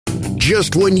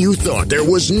just when you thought there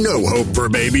was no hope for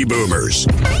baby boomers.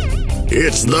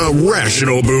 It's the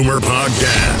Rational Boomer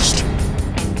Podcast.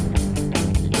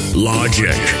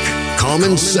 Logic,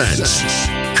 common sense,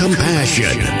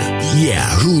 compassion. Yeah,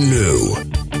 who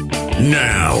knew?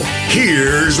 Now,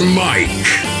 here's Mike.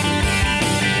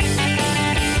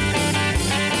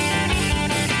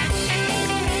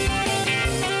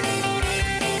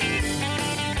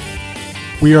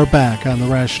 We are back on the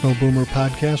Rational Boomer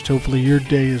Podcast. Hopefully your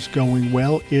day is going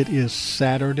well. It is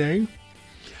Saturday.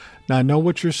 Now, I know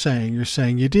what you're saying. You're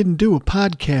saying you didn't do a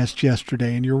podcast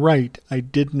yesterday, and you're right. I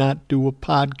did not do a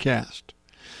podcast.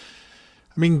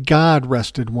 I mean, God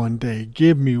rested one day.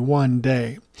 Give me one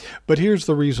day. But here's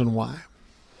the reason why.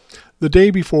 The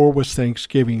day before was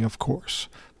Thanksgiving, of course.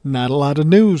 Not a lot of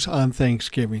news on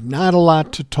Thanksgiving. Not a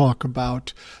lot to talk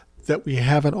about that we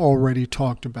haven't already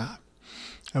talked about.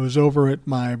 I was over at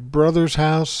my brother's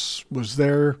house, was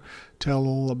there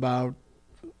till about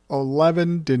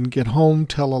 11, didn't get home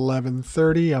till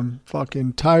 11:30. I'm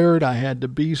fucking tired. I had to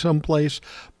be someplace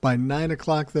by 9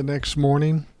 o'clock the next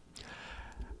morning.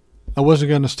 I wasn't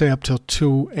going to stay up till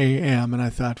 2 a.m. and I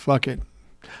thought, fuck it.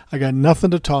 I got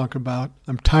nothing to talk about.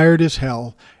 I'm tired as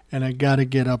hell and I got to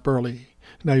get up early.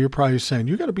 Now you're probably saying,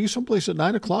 you got to be someplace at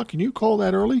 9 o'clock and you call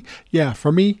that early? Yeah,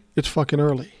 for me, it's fucking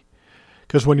early.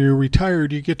 Because when you're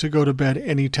retired, you get to go to bed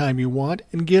anytime you want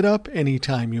and get up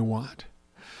anytime you want.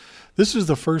 This is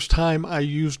the first time I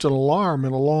used an alarm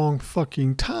in a long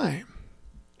fucking time.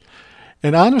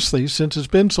 And honestly, since it's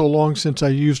been so long since I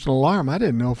used an alarm, I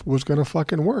didn't know if it was going to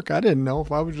fucking work. I didn't know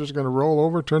if I was just going to roll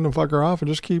over, turn the fucker off,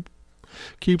 and just keep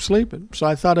sleeping. So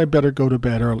I thought I'd better go to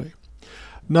bed early.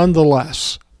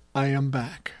 Nonetheless, I am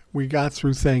back. We got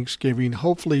through Thanksgiving.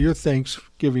 Hopefully your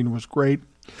Thanksgiving was great.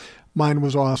 Mine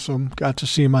was awesome. Got to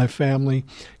see my family.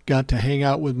 Got to hang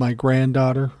out with my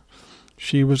granddaughter.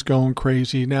 She was going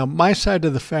crazy. Now, my side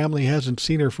of the family hasn't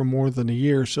seen her for more than a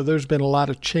year, so there's been a lot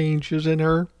of changes in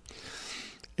her.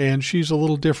 And she's a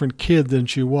little different kid than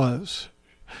she was.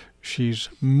 She's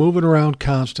moving around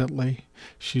constantly.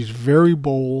 She's very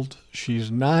bold.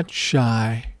 She's not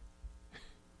shy.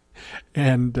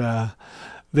 And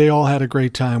they all had a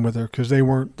great time with her because they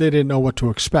didn't know what to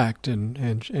expect,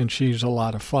 and she's a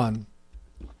lot of fun.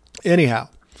 Anyhow,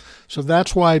 so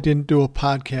that's why I didn't do a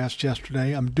podcast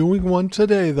yesterday. I'm doing one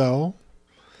today, though.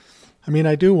 I mean,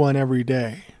 I do one every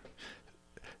day.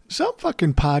 Some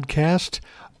fucking podcasts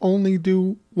only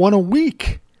do one a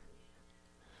week.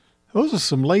 Those are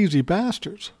some lazy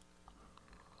bastards.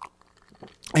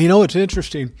 And you know, it's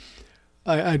interesting.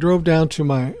 I drove down to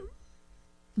my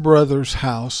brother's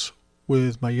house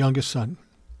with my youngest son.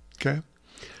 Okay.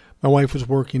 My wife was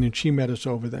working and she met us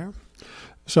over there.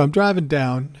 So I'm driving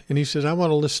down and he says, I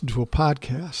want to listen to a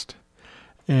podcast.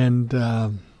 And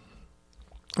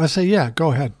I say, yeah,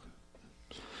 go ahead.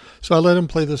 So I let him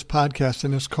play this podcast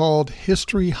and it's called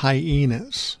History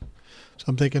Hyenas. So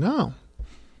I'm thinking, oh,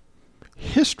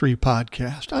 history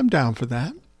podcast. I'm down for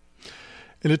that.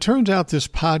 And it turns out this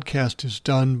podcast is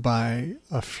done by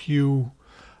a few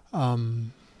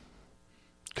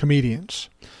comedians.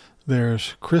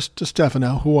 There's Chris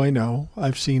DiStefano, who I know.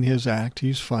 I've seen his act.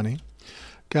 He's funny.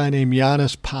 A guy named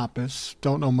Yannis Pappas.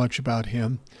 Don't know much about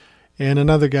him. And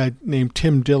another guy named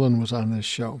Tim Dillon was on this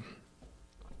show.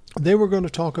 They were going to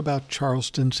talk about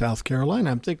Charleston, South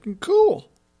Carolina. I'm thinking, cool.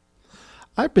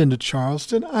 I've been to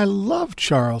Charleston. I love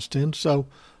Charleston, so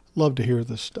love to hear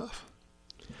this stuff.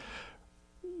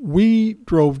 We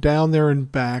drove down there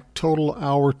and back, total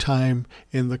hour time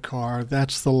in the car.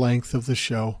 That's the length of the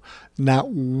show. Not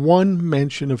one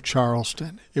mention of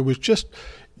Charleston. It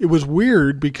was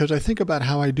weird because I think about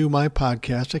how I do my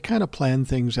podcast. I kind of plan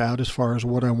things out as far as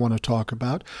what I want to talk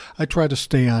about. I try to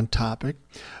stay on topic.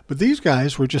 But these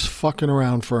guys were just fucking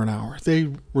around for an hour.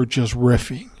 They were just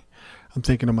riffing. I'm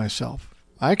thinking to myself,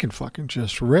 I can fucking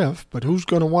just riff, but who's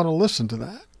going to want to listen to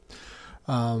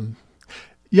that?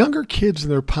 Younger kids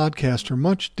and their podcasts are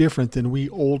much different than we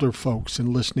older folks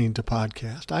in listening to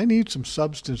podcasts. I need some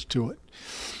substance to it.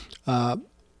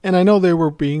 And I know they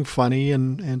were being funny,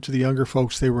 and to the younger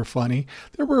folks, they were funny.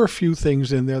 There were a few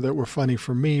things in there that were funny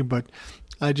for me, but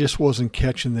I just wasn't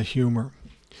catching the humor.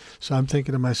 So I'm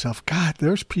thinking to myself, God,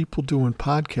 there's people doing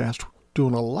podcasts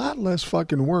doing a lot less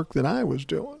fucking work than I was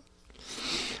doing.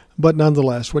 But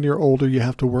nonetheless, when you're older, you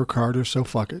have to work harder, so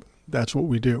fuck it. That's what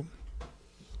we do.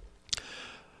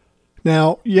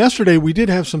 Now, yesterday we did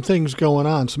have some things going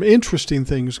on, some interesting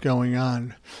things going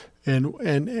on.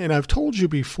 And I've told you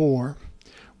before,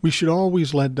 We should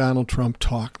always let Donald Trump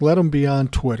talk. Let him be on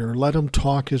Twitter. Let him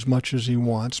talk as much as he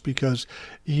wants, because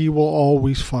he will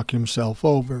always fuck himself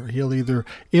over. He'll either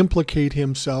implicate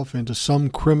himself into some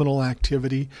criminal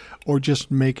activity or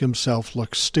just make himself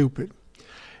look stupid.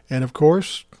 And of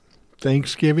course,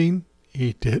 Thanksgiving,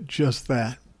 he did just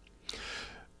that.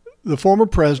 The former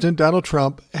president, Donald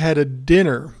Trump, had a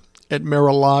dinner at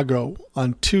Mar-a-Lago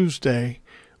on Tuesday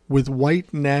with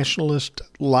white nationalist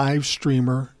live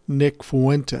streamer Nick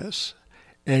Fuentes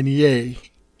and Ye,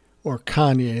 or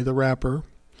Kanye, the rapper.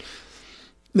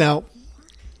 Now,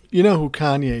 you know who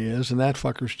Kanye is, and that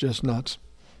fucker's just nuts.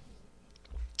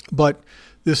 But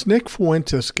this Nick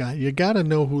Fuentes guy, you got to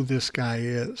know who this guy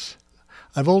is.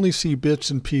 I've only seen bits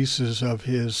and pieces of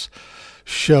his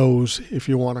shows, if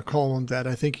you want to call him that.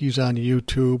 I think he's on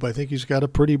YouTube. I think he's got a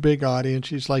pretty big audience.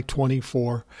 He's like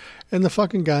 24. And the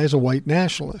fucking guy's a white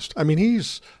nationalist. I mean,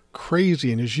 he's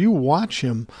crazy. And as you watch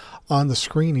him on the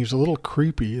screen, he's a little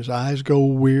creepy. His eyes go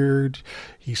weird.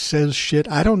 He says shit.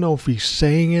 I don't know if he's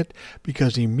saying it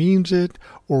because he means it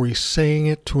or he's saying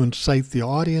it to incite the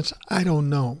audience. I don't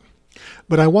know.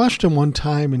 But I watched him one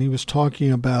time and he was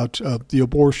talking about the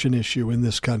abortion issue in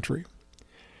this country.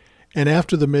 And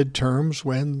after the midterms,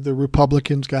 when the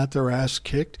Republicans got their ass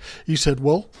kicked, he said,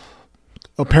 well,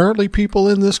 apparently people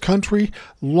in this country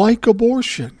like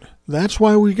abortion. That's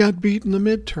why we got beat in the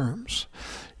midterms.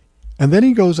 And then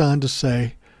he goes on to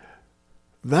say,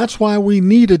 that's why we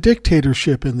need a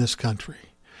dictatorship in this country.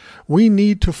 We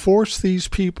need to force these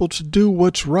people to do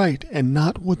what's right and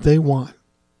not what they want.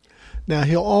 Now,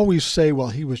 he'll always say, well,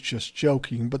 he was just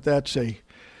joking, but that's a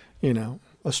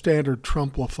standard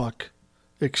Trump-la-fuck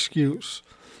excuse.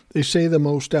 They say the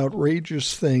most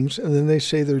outrageous things, and then they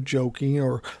say they're joking,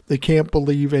 or they can't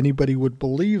believe anybody would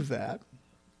believe that.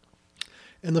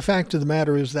 And the fact of the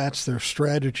matter is that's their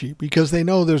strategy, because they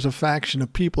know there's a faction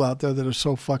of people out there that are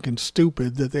so fucking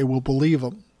stupid that they will believe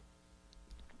them.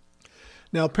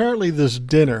 Now, apparently this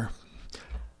dinner,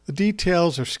 the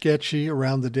details are sketchy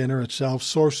around the dinner itself.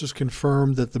 Sources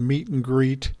confirmed that the meet and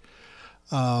greet,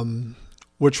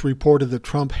 which reported that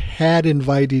Trump had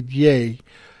invited Ye,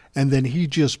 and then he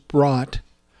just brought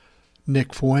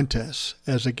Nick Fuentes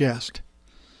as a guest.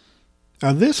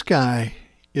 Now, this guy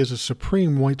is a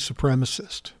supreme white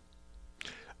supremacist.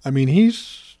 I mean,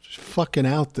 he's fucking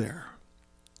out there.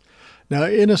 Now,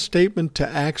 in a statement to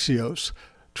Axios,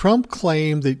 Trump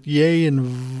claimed that Ye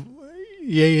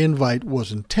invite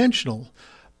was intentional,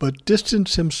 but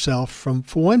distanced himself from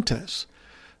Fuentes.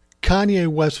 Kanye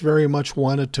West very much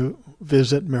wanted to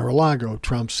visit Mar-a-Lago,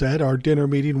 Trump said. Our dinner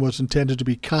meeting was intended to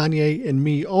be Kanye and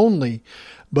me only,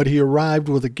 but he arrived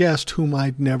with a guest whom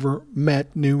I'd never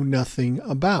met, knew nothing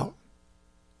about.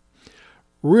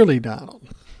 Really, Donald?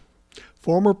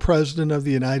 Former president of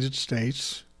the United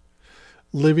States,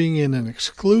 living in an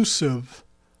exclusive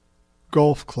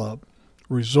golf club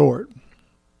resort.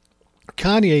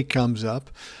 Kanye comes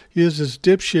up. He has this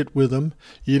dipshit with him.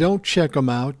 You don't check him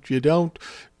out. You don't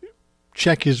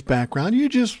check his background. You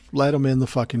just let him in the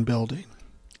fucking building.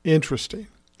 Interesting.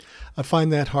 I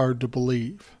find that hard to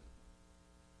believe.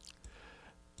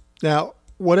 Now,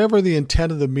 whatever the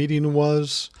intent of the meeting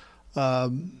was,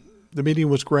 the meeting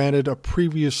was granted a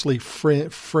previously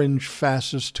fringe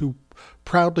fascist who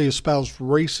proudly espoused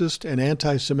racist and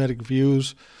anti-Semitic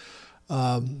views,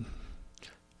 and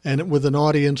with an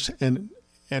audience and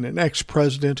an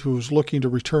ex-president who was looking to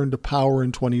return to power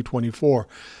in 2024.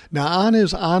 Now, on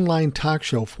his online talk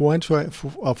show, Fuentes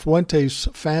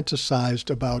fantasized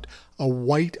about a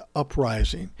white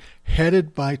uprising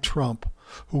headed by Trump,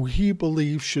 who he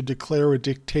believes should declare a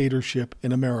dictatorship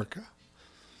in America.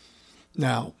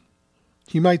 Now,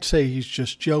 he might say he's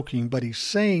just joking, but he's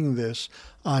saying this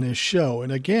on his show.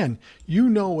 And again, you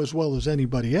know as well as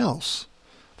anybody else,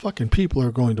 fucking people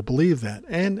are going to believe that.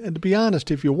 And to be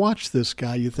honest, if you watch this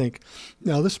guy, you think,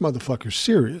 now this motherfucker's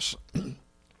serious.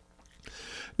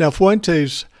 Now,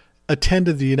 Fuentes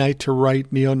attended the Unite to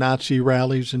Right neo-Nazi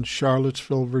rallies in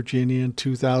Charlottesville, Virginia in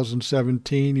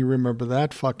 2017. You remember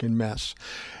that fucking mess.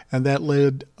 And that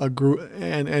led a group,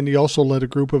 and he also led a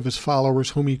group of his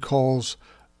followers whom he calls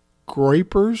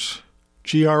Groypers,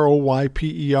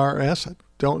 Groypers, I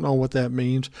don't know what that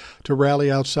means, to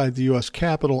rally outside the U.S.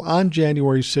 Capitol on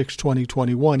January 6,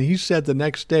 2021. He said the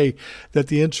next day that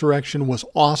the insurrection was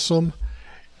awesome,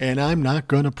 and I'm not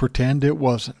going to pretend it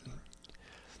wasn't.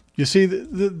 You see,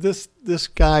 this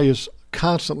guy is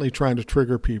constantly trying to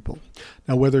trigger people.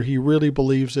 Now, whether he really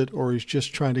believes it or he's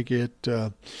just trying to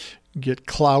get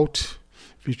clout,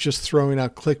 if he's just throwing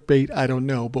out clickbait, I don't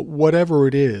know. But whatever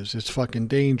it is, it's fucking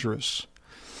dangerous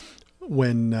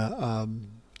when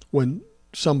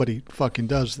somebody fucking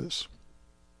does this.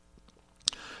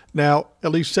 Now,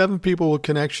 at least 7 people with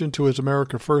connection to his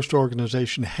America First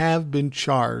organization have been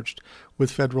charged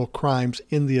with federal crimes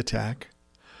in the attack.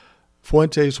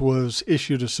 Fuentes was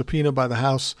issued a subpoena by the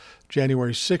House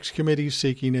January 6 committee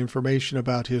seeking information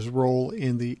about his role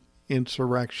in the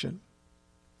insurrection.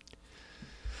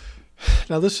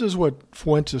 Now, this is what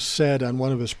Fuentes said on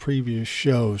one of his previous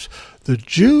shows. The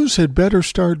Jews had better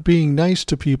start being nice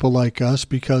to people like us,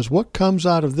 because what comes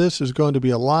out of this is going to be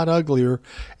a lot uglier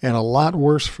and a lot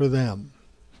worse for them.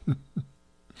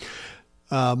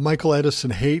 Michael Edison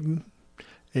Hayden,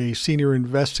 a senior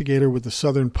investigator with the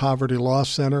Southern Poverty Law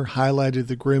Center, highlighted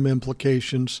the grim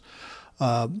implications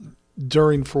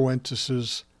during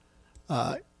Fuentes'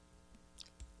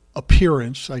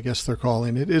 appearance, I guess they're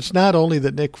calling it. It's not only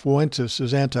that Nick Fuentes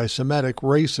is anti-Semitic,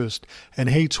 racist, and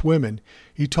hates women.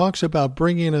 He talks about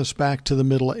bringing us back to the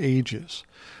Middle Ages.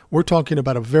 We're talking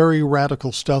about a very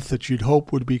radical stuff that you'd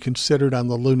hope would be considered on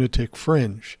the lunatic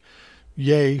fringe.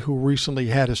 Ye, who recently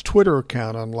had his Twitter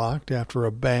account unlocked after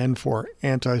a ban for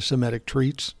anti-Semitic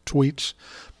tweets,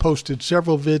 posted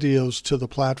several videos to the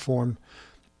platform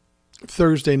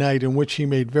Thursday night in which he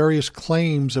made various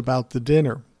claims about the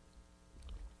dinner.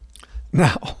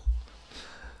 Now,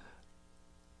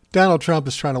 Donald Trump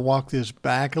is trying to walk this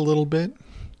back a little bit,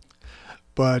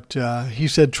 but he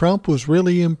said Trump was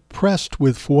really impressed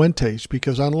with Fuentes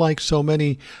because unlike so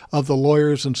many of the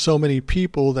lawyers and so many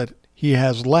people that he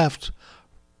has left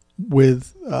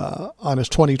with on his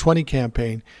 2020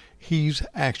 campaign, he's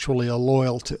actually a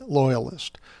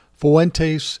loyalist.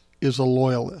 Fuentes is a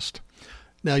loyalist.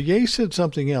 Now, Ye said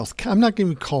something else. I'm not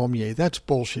going to call him Ye. That's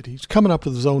bullshit. He's coming up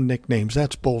with his own nicknames.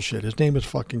 That's bullshit. His name is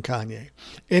fucking Kanye.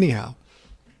 Anyhow,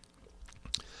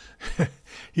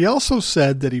 he also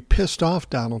said that he pissed off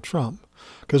Donald Trump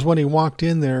because when he walked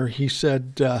in there, he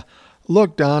said,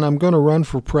 look, Don, I'm going to run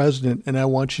for president and I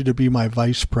want you to be my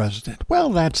vice president.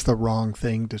 Well, that's the wrong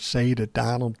thing to say to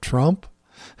Donald Trump.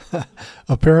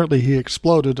 Apparently, he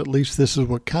exploded. At least this is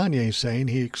what Kanye's saying.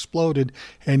 He exploded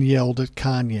and yelled at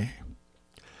Kanye.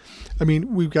 I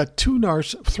mean, we've got 3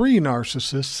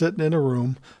 narcissists sitting in a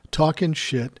room talking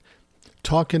shit,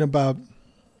 talking about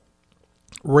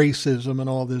racism and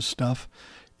all this stuff.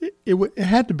 It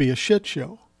had to be a shit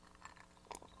show.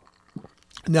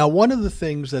 Now, one of the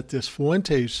things that this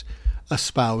Fuentes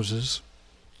espouses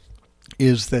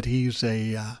is that he's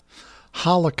a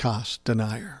Holocaust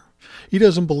denier. He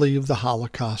doesn't believe the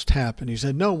Holocaust happened. He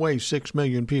said, no way 6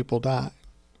 million people died.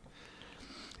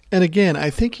 And again, I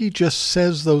think he just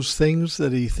says those things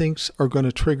that he thinks are going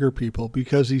to trigger people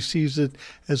because he sees it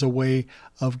as a way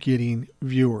of getting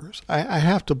viewers. I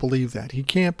have to believe that. He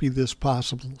can't be this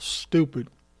possible stupid.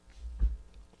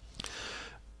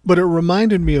 But it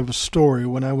reminded me of a story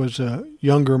when I was a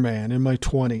younger man in my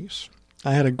 20s.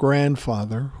 I had a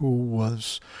grandfather who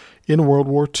was in World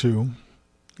War II.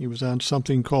 He was on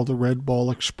something called the Red Ball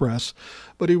Express,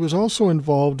 but he was also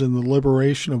involved in the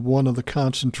liberation of one of the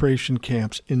concentration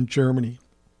camps in Germany.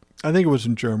 I think it was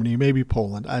in Germany, maybe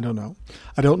Poland. I don't know.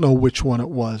 I don't know which one it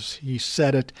was. He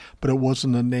said it, but it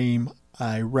wasn't a name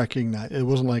I recognized. It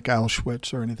wasn't like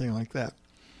Auschwitz or anything like that.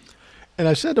 And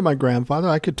I said to my grandfather,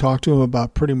 I could talk to him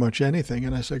about pretty much anything.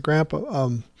 And I said, Grandpa,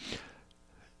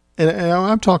 and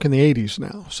I'm talking the 80s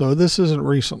now, so this isn't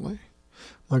recently.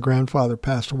 My grandfather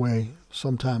passed away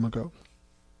some time ago.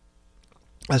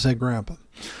 I said, Grandpa,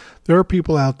 there are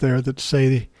people out there that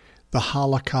say the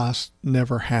Holocaust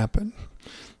never happened.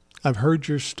 I've heard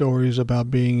your stories about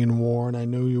being in war, and I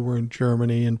know you were in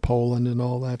Germany and Poland and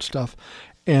all that stuff.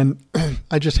 And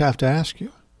I just have to ask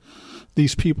you,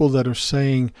 these people that are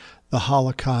saying the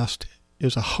Holocaust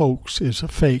is a hoax, is a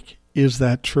fake, is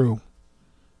that true?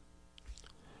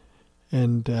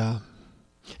 And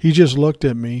he just looked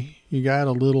at me. He got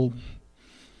a little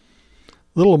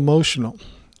emotional,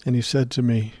 and he said to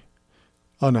me,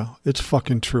 oh no, it's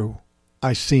fucking true.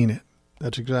 I seen it.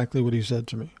 That's exactly what he said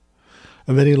to me.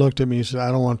 And then he looked at me and said, I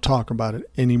don't want to talk about it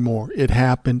anymore. It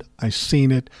happened. I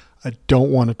seen it. I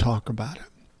don't want to talk about it.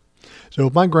 So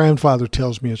if my grandfather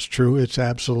tells me it's true, it's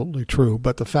absolutely true.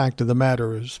 But the fact of the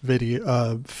matter is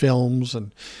films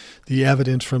and the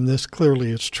evidence from this,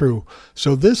 clearly it's true.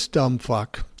 So this dumb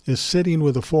fuck is sitting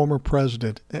with a former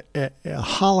president, a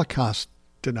Holocaust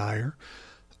denier,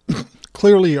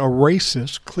 clearly a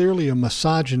racist, clearly a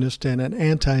misogynist and an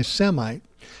anti-Semite,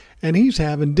 and he's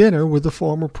having dinner with the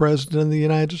former president of the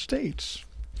United States.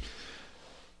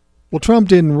 Well, Trump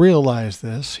didn't realize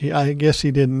this. I guess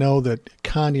he didn't know that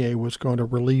Kanye was going to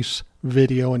release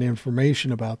video and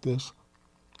information about this.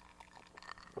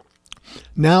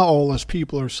 Now all us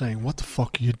people are saying, what the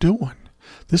fuck are you doing?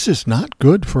 This is not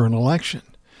good for an election.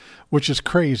 which is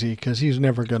crazy because he's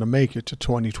never going to make it to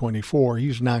 2024.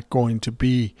 He's not going to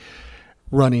be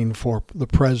running for the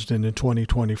president in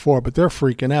 2024, but they're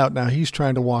freaking out. Now he's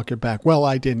trying to walk it back. Well,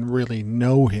 I didn't really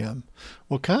know him.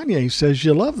 Well, Kanye says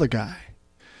you love the guy,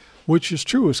 which is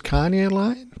true. Is Kanye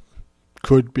lying?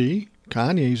 Could be.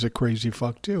 Kanye's a crazy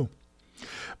fuck too.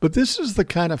 But this is the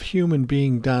kind of human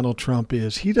being Donald Trump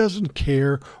is. He doesn't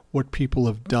care what people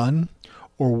have done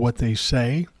or what they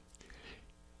say.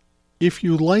 If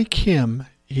you like him,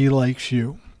 he likes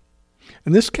you.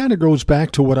 And this kind of goes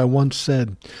back to what I once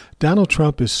said. Donald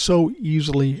Trump is so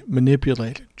easily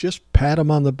manipulated. Just pat him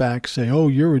on the back, say, oh,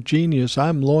 you're a genius,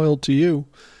 I'm loyal to you.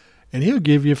 And he'll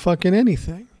give you fucking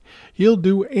anything. He'll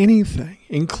do anything,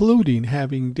 including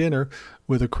having dinner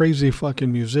with a crazy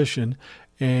fucking musician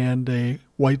and a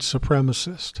white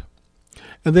supremacist.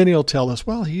 And then he'll tell us,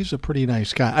 well, he's a pretty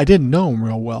nice guy. I didn't know him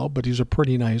real well, but he's a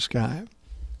pretty nice guy.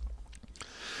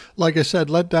 Like I said,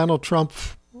 let Donald Trump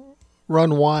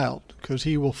run wild, because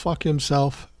he will fuck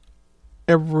himself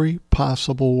every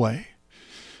possible way.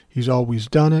 He's always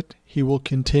done it. He will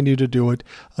continue to do it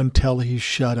until he's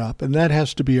shut up. And that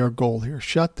has to be our goal here.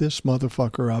 Shut this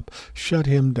motherfucker up. Shut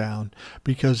him down,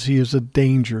 because he is a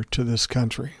danger to this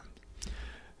country.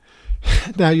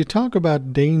 Now, you talk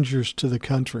about dangers to the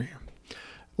country. I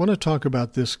want to talk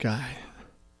about this guy.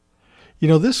 You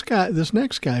know, this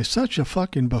next guy is such a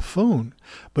fucking buffoon,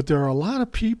 but there are a lot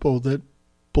of people that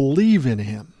believe in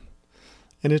him.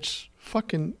 And it's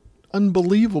fucking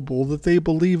unbelievable that they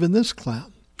believe in this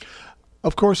clown.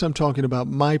 Of course, I'm talking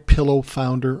about MyPillow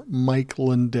founder Mike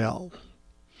Lindell.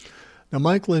 Now,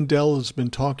 Mike Lindell has been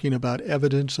talking about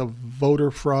evidence of voter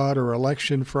fraud or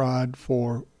election fraud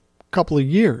for a couple of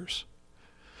years.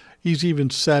 He's even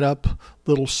set up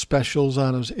little specials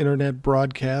on his internet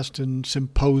broadcast and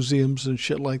symposiums and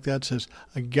shit like that. Says,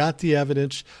 I got the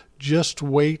evidence, just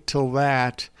wait till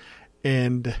that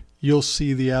and you'll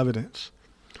see the evidence.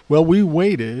 Well, we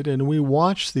waited and we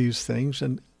watched these things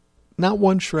and not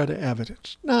one shred of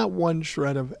evidence. Not one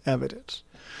shred of evidence.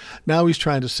 Now he's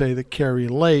trying to say that Kari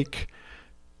Lake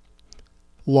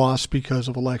lost because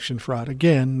of election fraud.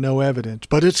 Again, no evidence.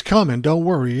 But it's coming. Don't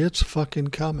worry. It's fucking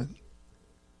coming.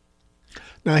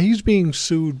 Now, he's being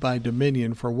sued by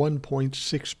Dominion for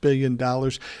 $1.6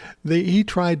 billion. He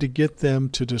tried to get them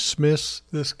to dismiss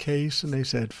this case, and they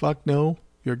said, fuck no,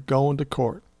 you're going to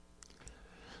court.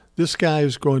 This guy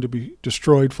is going to be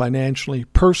destroyed financially,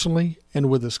 personally, and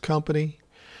with his company.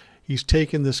 He's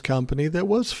taken this company that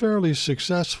was fairly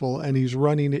successful, and he's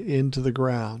running it into the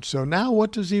ground. So now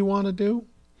what does he want to do?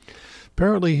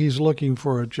 Apparently, he's looking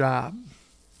for a job.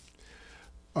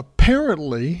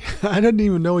 Apparently, I didn't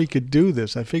even know he could do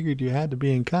this. I figured you had to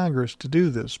be in Congress to do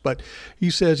this. But he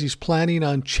says he's planning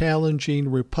on challenging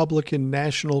Republican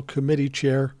National Committee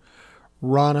Chair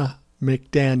Ronna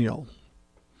McDaniel.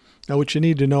 Now, what you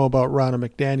need to know about Ronna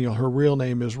McDaniel, her real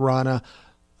name is Ronna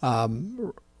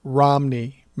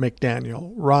Romney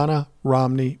McDaniel. Ronna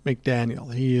Romney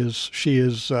McDaniel. She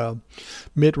is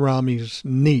Mitt Romney's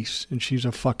niece, and she's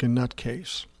a fucking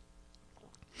nutcase.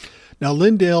 Now,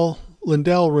 Lindell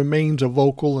remains a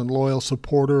vocal and loyal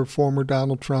supporter of former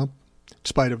Donald Trump. In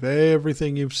spite of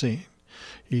everything you've seen,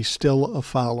 he's still a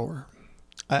follower.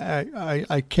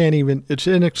 I can't even, it's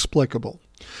inexplicable.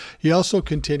 He also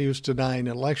continues denying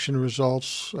election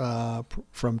results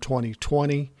from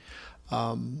 2020.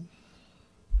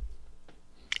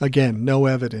 Again, no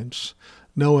evidence.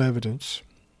 No evidence.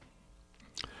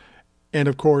 And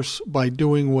of course, by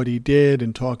doing what he did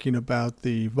and talking about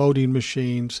the voting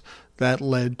machines, that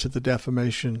led to the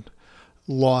defamation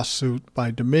lawsuit by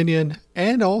Dominion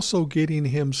and also getting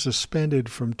him suspended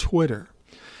from Twitter.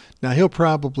 Now, he'll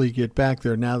probably get back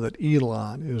there now that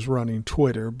Elon is running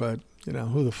Twitter, but, you know,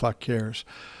 who the fuck cares?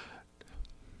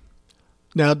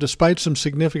 Now, despite some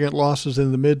significant losses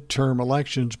in the midterm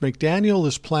elections, McDaniel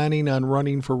is planning on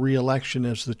running for re-election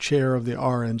as the chair of the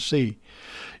RNC.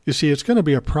 You see, it's going to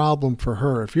be a problem for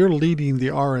her. If you're leading the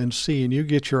RNC and you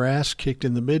get your ass kicked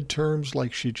in the midterms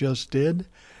like she just did,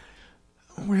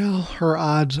 well, her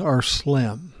odds are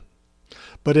slim.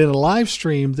 But in a live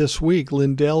stream this week,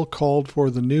 Lindell called for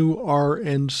the new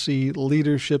RNC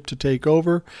leadership to take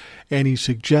over, and he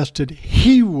suggested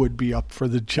he would be up for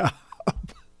the job.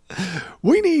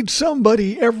 We need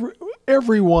somebody,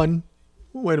 everyone.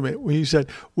 Wait a minute. He said,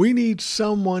 we need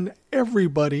someone,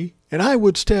 everybody, and I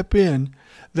would step in,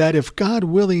 that if God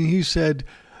willing, he said,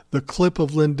 the clip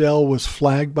of Lindell was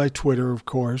flagged by Twitter, of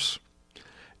course,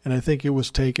 and I think it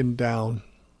was taken down.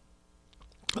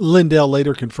 Lindell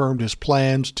later confirmed his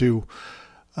plans to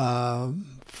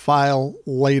file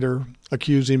later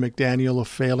accusing McDaniel of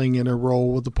failing in her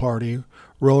role with the party,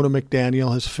 Ronna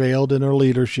McDaniel has failed in her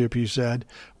leadership, he said.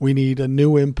 We need a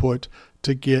new input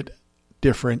to get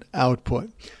different output.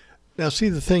 Now, see,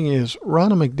 the thing is,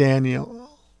 Ronna McDaniel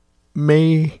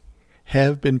may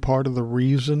have been part of the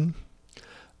reason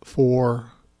for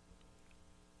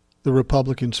the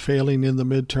Republicans failing in the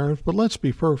midterms, but let's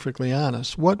be perfectly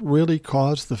honest. What really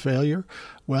caused the failure?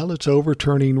 Well, it's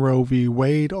overturning Roe v.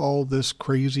 Wade, all this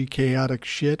crazy, chaotic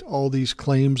shit, all these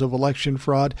claims of election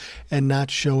fraud, and not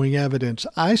showing evidence.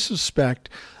 I suspect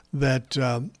that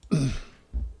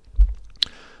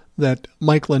that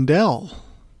Mike Lindell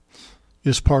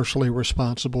is partially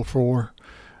responsible for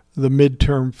the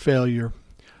midterm failure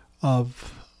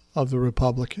of the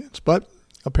Republicans. But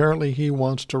apparently he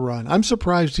wants to run. I'm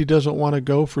surprised he doesn't want to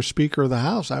go for Speaker of the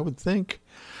House. I would think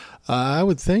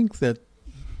that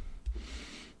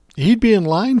he'd be in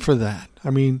line for that.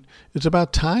 I mean, it's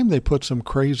about time they put some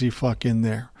crazy fuck in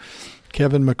there.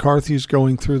 Kevin McCarthy's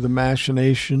going through the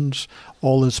machinations,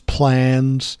 all his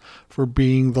plans for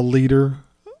being the leader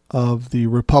of the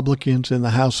Republicans in the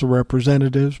House of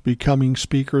Representatives, becoming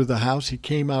Speaker of the House. He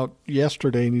came out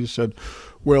yesterday and he said,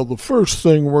 well, the first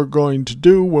thing we're going to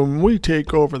do when we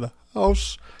take over the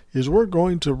House is we're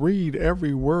going to read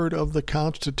every word of the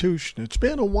Constitution. It's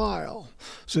been a while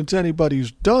since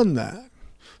anybody's done that,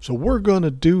 so we're going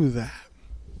to do that.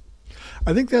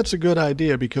 I think that's a good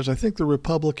idea because I think the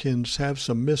Republicans have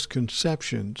some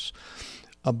misconceptions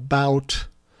about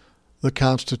the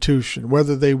Constitution.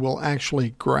 Whether they will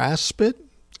actually grasp it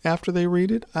after they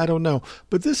read it, I don't know.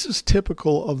 But this is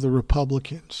typical of the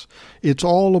Republicans. It's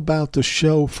all about the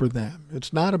show for them.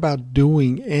 It's not about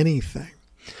doing anything.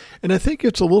 And I think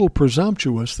it's a little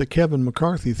presumptuous that Kevin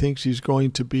McCarthy thinks he's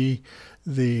going to be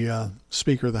the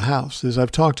Speaker of the House. As I've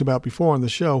talked about before on the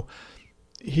show,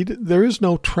 there is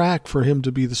no track for him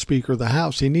to be the Speaker of the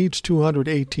House. He needs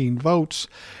 218 votes,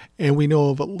 and we know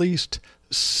of at least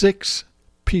 6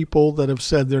 people that have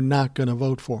said they're not going to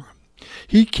vote for him.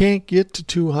 He can't get to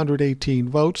 218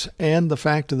 votes, and the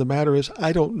fact of the matter is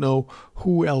I don't know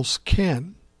who else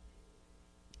can.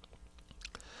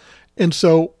 And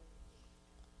so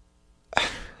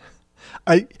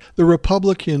the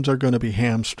Republicans are going to be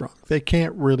hamstrung. They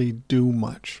can't really do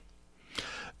much.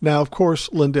 Now, of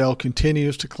course, Lindell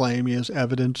continues to claim he has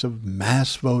evidence of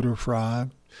mass voter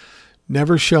fraud.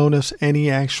 Never shown us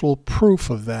any actual proof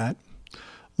of that.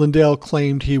 Lindell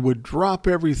claimed he would drop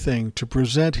everything to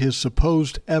present his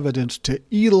supposed evidence to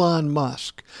Elon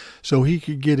Musk so he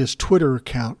could get his Twitter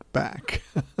account back.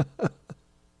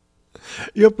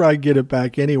 You'll probably get it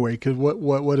back anyway, because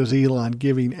what is Elon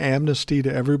giving amnesty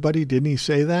to everybody? Didn't he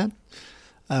say that?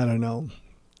 I don't know.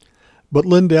 But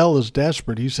Lindell is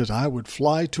desperate. He says, I would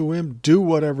fly to him, do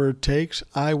whatever it takes.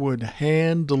 I would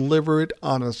hand deliver it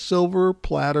on a silver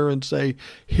platter and say,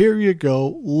 here you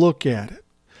go, look at it.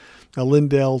 Now,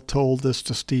 Lindell told this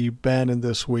to Steve Bannon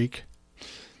this week.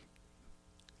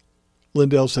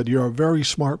 Lindell said, you're a very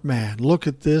smart man. Look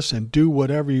at this and do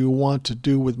whatever you want to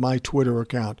do with my Twitter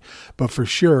account. But for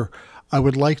sure, I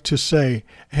would like to say,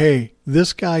 hey,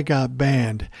 this guy got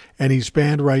banned, and he's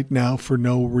banned right now for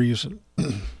no reason.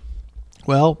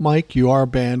 Well, Mike, you are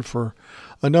banned for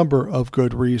a number of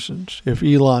good reasons. If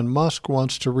Elon Musk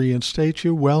wants to reinstate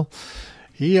you, well,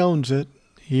 he owns it.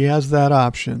 He has that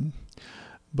option.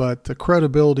 But the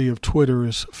credibility of Twitter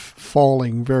is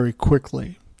falling very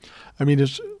quickly. I mean,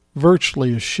 it's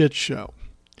virtually a shit show.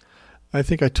 I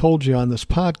think I told you on this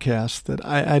podcast that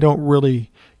I don't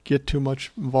really get too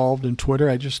much involved in Twitter.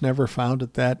 I just never found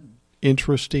it that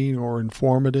interesting or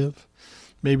informative.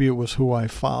 Maybe it was who I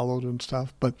followed and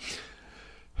stuff. But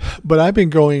I've been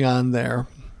going on there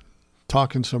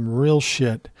talking some real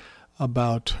shit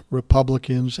about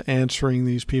Republicans answering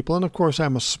these people. And, of course,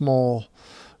 I'm a small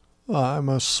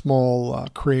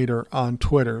creator on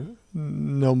Twitter.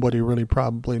 Nobody really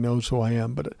probably knows who I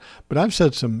am, but I've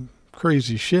said some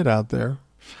crazy shit out there,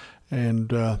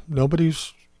 and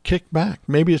nobody's kicked back.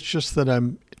 Maybe it's just that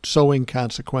I'm so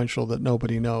inconsequential that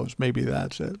nobody knows. Maybe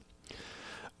that's it.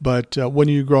 But when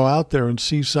you go out there and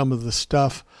see some of the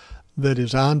stuff that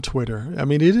is on Twitter, I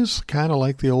mean, it is kind of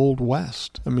like the Old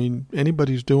West. I mean,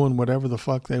 anybody's doing whatever the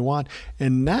fuck they want.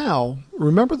 And now,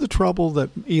 remember the trouble that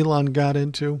Elon got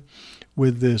into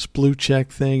with this blue check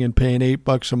thing and paying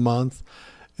 $8 a month?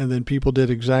 And then people did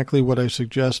exactly what I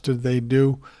suggested they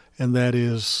do, and that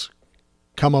is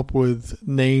come up with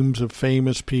names of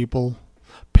famous people,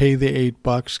 pay the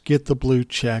 $8, get the blue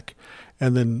check,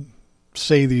 and then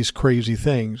say these crazy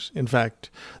things. In fact,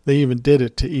 they even did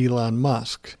it to Elon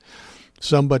Musk.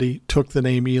 Somebody took the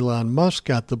name Elon Musk,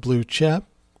 got the blue check,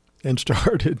 and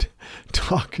started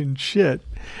talking shit.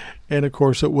 And, of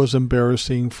course, it was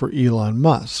embarrassing for Elon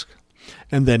Musk.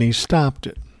 and then he stopped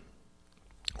it.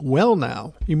 Well,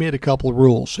 now, he made a couple of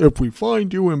rules. If we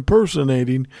find you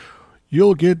impersonating,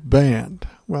 you'll get banned.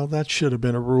 Well, that should have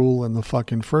been a rule in the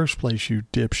fucking first place, you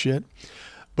dipshit.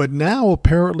 But now,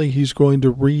 apparently, he's going to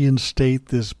reinstate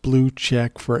this blue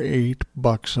check for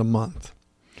 $8 a month.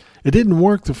 It didn't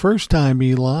work the first time,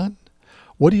 Elon.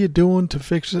 What are you doing to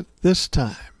fix it this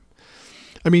time?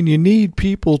 I mean, you need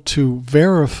people to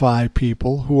verify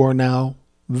people who are now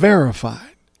verified.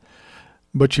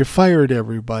 But you fired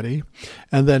everybody,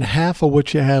 and then half of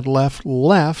what you had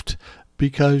left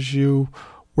because you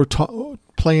were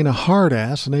playing a hard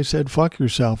ass, and they said, fuck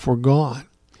yourself, we're gone.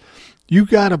 You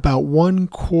got about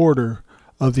 1/4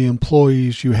 of the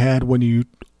employees you had when you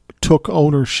took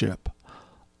ownership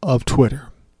of Twitter.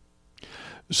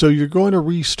 So you're going to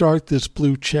restart this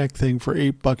blue check thing for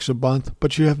 $8 a month,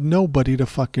 but you have nobody to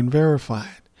fucking verify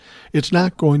it. It's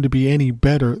not going to be any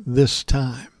better this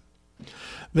time.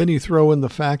 Then you throw in the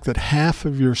fact that half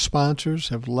of your sponsors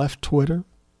have left Twitter.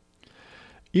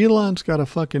 Elon's got a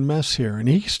fucking mess here, and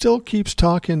he still keeps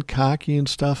talking cocky and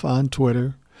stuff on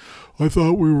Twitter. I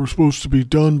thought we were supposed to be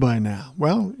done by now.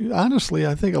 Well, honestly,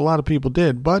 I think a lot of people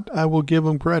did, but I will give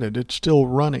him credit. It's still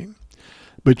running.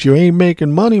 But you ain't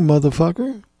making money,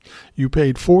 motherfucker. You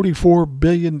paid $44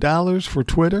 billion for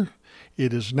Twitter.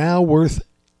 It is now worth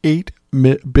 $8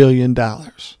 billion.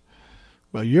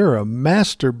 Well, you're a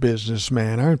master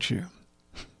businessman, aren't you?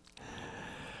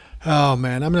 Oh,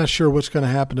 man, I'm not sure what's going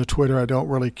to happen to Twitter. I don't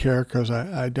really care because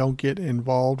I don't get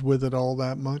involved with it all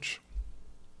that much.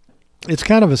 It's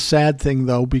kind of a sad thing,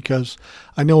 though, because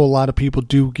I know a lot of people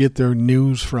do get their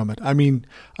news from it. I mean,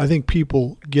 I think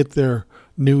people get their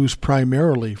news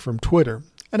primarily from Twitter.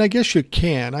 And I guess you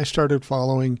can. I started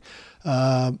following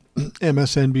MSNBC,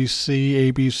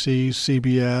 ABC,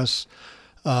 CBS,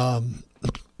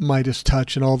 Midas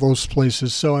Touch, and all those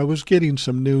places. So I was getting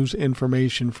some news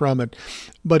information from it.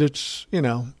 But it's,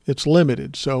 it's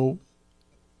limited. So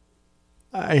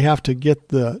I have to get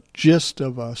the gist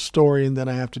of a story, and then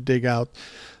I have to dig out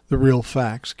the real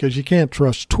facts. Because you can't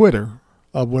trust Twitter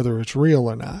of whether it's real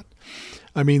or not.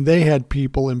 I mean, they had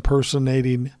people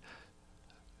impersonating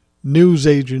news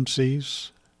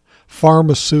agencies,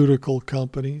 pharmaceutical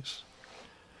companies.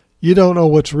 You don't know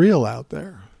what's real out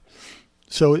there.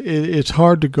 So it's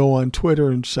hard to go on Twitter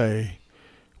and say,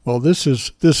 well, this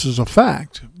is a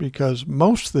fact, because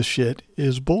most of the shit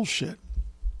is bullshit.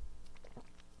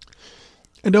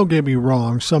 And don't get me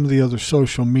wrong, some of the other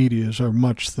social medias are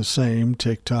much the same,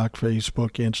 TikTok,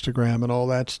 Facebook, Instagram, and all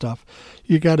that stuff.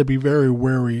 You got to be very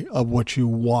wary of what you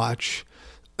watch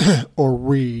or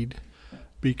read,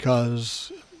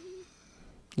 because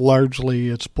largely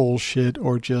it's bullshit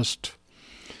or just,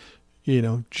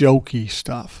 jokey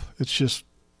stuff. It's just,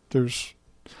 there's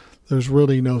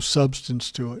really no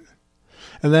substance to it.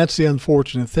 And that's the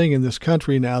unfortunate thing in this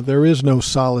country now. There is no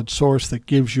solid source that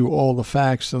gives you all the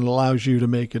facts and allows you to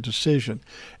make a decision.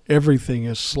 Everything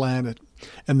is slanted,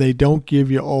 and they don't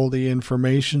give you all the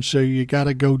information, so you got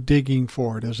to go digging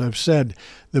for it. As I've said,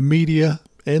 the media,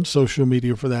 and social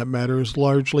media for that matter, is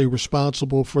largely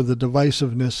responsible for the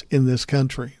divisiveness in this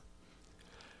country.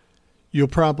 You'll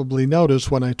probably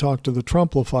notice when I talk to the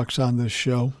Trumplefucks on this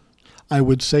show, I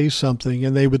would say something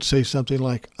and they would say something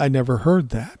like, I never heard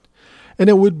that. And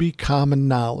it would be common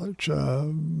knowledge, a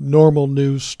normal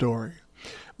news story.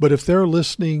 But if they're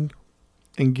listening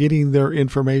and getting their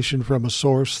information from a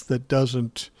source that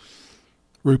doesn't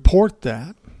report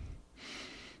that,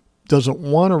 doesn't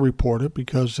want to report it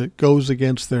because it goes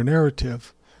against their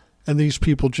narrative, and these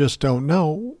people just don't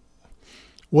know,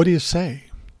 what do you say?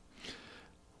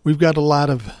 We've got a lot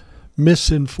of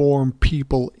misinformed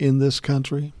people in this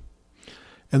country,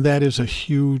 and that is a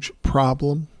huge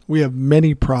problem. We have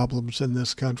many problems in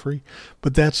this country,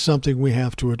 but that's something we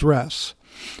have to address.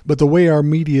 But the way our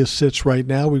media sits right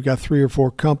now, we've got 3 or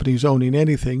 4 companies owning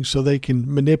anything, so they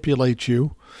can manipulate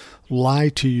you, lie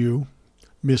to you,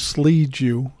 mislead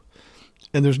you,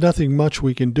 and there's nothing much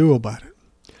we can do about it.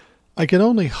 I can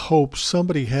only hope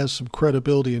somebody has some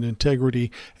credibility and integrity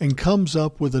and comes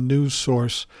up with a news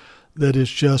source that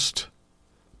is just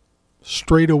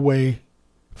straight away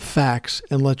facts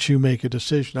and lets you make a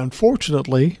decision.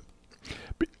 Unfortunately,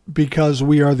 because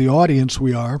we are the audience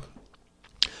we are,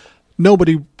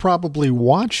 nobody probably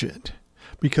watch it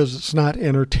because it's not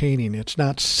entertaining. It's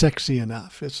not sexy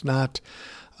enough. It's not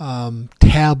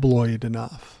tabloid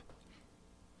enough.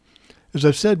 As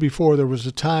I've said before, there was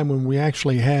a time when we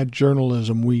actually had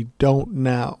journalism. We don't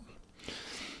now.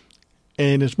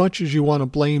 And as much as you want to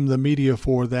blame the media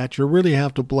for that, you really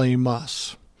have to blame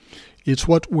us. It's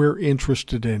what we're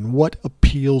interested in, what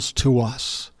appeals to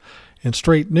us. And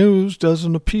straight news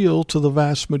doesn't appeal to the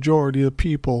vast majority of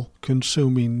people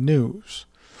consuming news.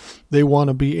 They want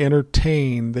to be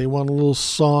entertained. They want a little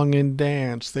song and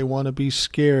dance. They want to be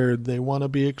scared. They want to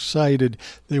be excited.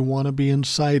 They want to be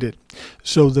incited.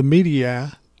 So the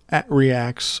media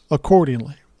reacts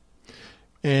accordingly.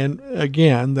 And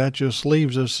again, that just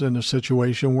leaves us in a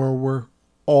situation where we're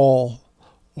all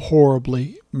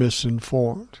horribly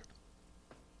misinformed.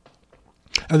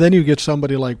 And then you get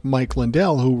somebody like Mike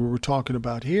Lindell, who we were talking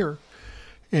about here,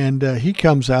 and he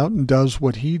comes out and does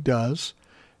what he does.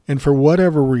 And for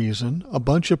whatever reason, a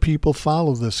bunch of people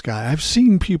follow this guy. I've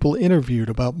seen people interviewed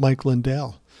about Mike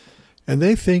Lindell, and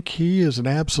they think he is an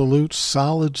absolute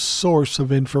solid source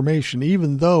of information,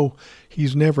 even though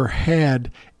he's never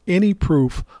had any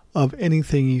proof of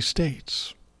anything he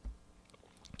states.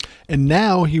 And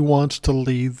now he wants to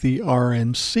lead the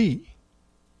RNC.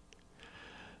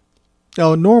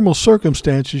 Now, in normal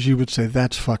circumstances, you would say,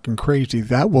 that's fucking crazy.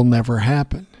 That will never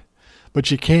happen.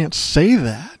 But you can't say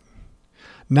that.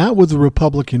 Not with the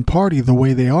Republican Party the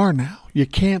way they are now. You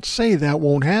can't say that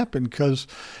won't happen because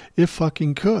it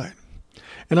fucking could.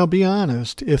 And I'll be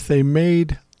honest, if they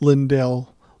made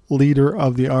Lindell leader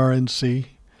of the RNC,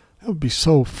 that would be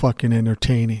so fucking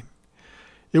entertaining.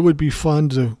 It would be fun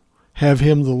to have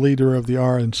him the leader of the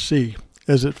RNC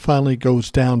as it finally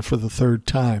goes down for the third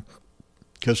time.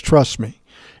 Because trust me,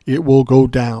 it will go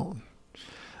down.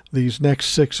 These next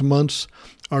 6 months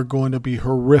are going to be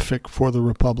horrific for the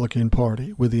Republican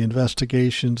Party with the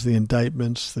investigations, the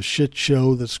indictments, the shit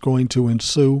show that's going to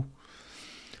ensue.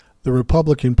 The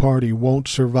Republican Party won't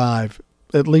survive,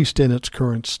 at least in its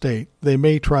current state. They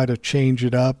may try to change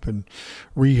it up and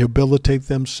rehabilitate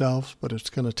themselves, but it's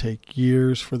going to take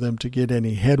years for them to get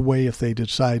any headway if they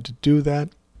decide to do that.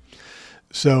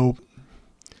 So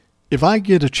if I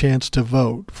get a chance to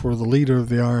vote for the leader of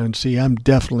the RNC, I'm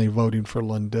definitely voting for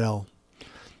Lindell.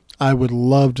 I would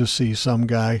love to see some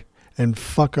guy and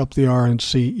fuck up the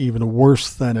RNC even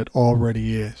worse than it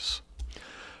already is.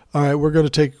 All right, we're going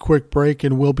to take a quick break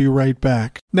and we'll be right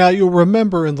back. Now, you'll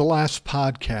remember in the last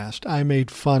podcast, I made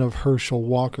fun of Herschel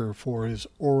Walker for his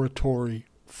oratory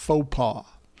faux pas.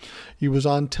 He was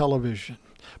on television,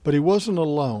 but he wasn't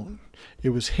alone. It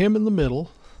was him in the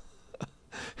middle,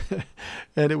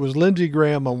 and it was Lindsey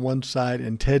Graham on one side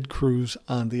and Ted Cruz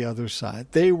on the other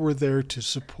side. They were there to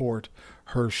support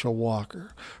Herschel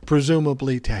Walker,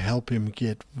 presumably to help him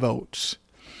get votes.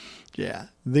 Yeah,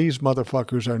 these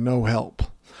motherfuckers are no help.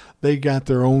 They got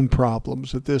their own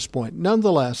problems at this point.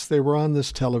 Nonetheless, they were on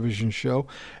this television show,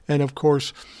 and of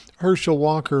course, Herschel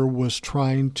Walker was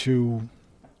trying to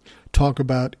talk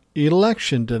about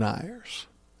election deniers.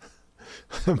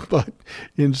 But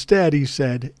instead he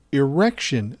said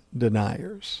erection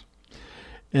deniers.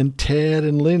 And Ted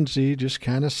and Lindsey just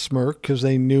kind of smirked because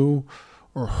they knew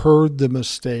or heard the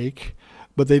mistake,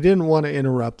 but they didn't want to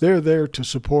interrupt. They're there to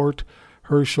support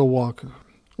Herschel Walker.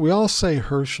 We all say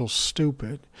Herschel's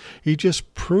stupid. He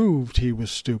just proved he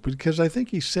was stupid because I think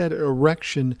he said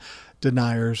erection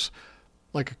deniers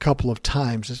like a couple of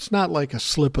times. It's not like a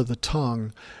slip of the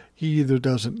tongue. He either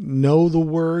doesn't know the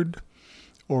word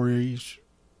or he's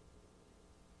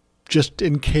just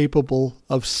incapable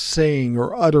of saying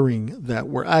or uttering that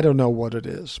word. I don't know what it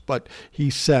is, but he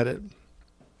said it.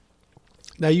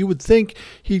 Now, you would think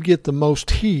he'd get the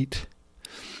most heat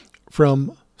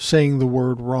from saying the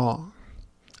word wrong.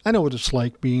 I know what it's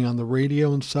like being on the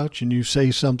radio and such, and you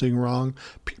say something wrong.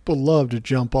 People love to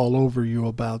jump all over you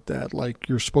about that, like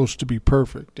you're supposed to be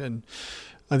perfect. And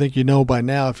I think you know by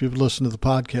now, if you've listened to the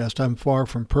podcast, I'm far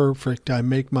from perfect. I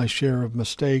make my share of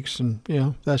mistakes, and,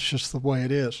 that's just the way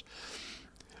it is.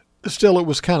 Still, it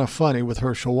was kind of funny with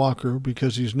Herschel Walker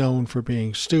because he's known for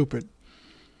being stupid.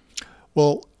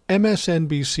 Well,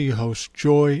 MSNBC host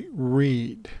Joy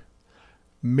Reid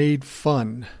made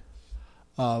fun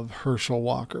of Herschel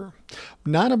Walker.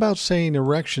 Not about saying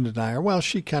erection denier. Well,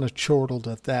 she kind of chortled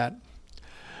at that.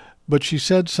 But she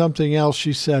said something else.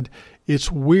 She said, it's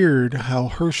weird how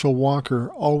Herschel Walker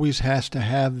always has to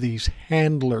have these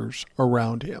handlers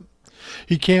around him.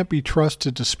 He can't be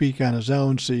trusted to speak on his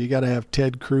own, so you got to have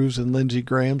Ted Cruz and Lindsey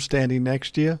Graham standing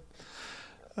next to you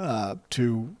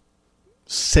to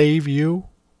save you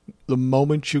the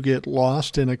moment you get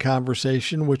lost in a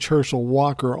conversation, which Herschel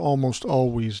Walker almost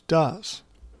always does.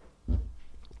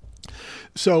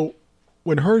 So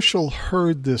when Herschel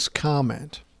heard this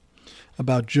comment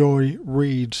about Joy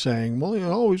Reid saying, well, you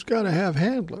always got to have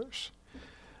handlers,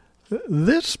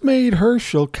 this made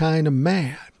Herschel kind of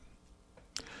mad.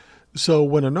 So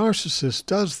when a narcissist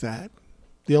does that,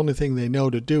 the only thing they know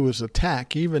to do is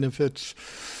attack, even if it's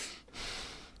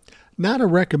Not a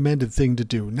recommended thing to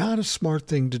do, not a smart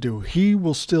thing to do. He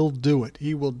will still do it.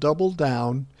 He will double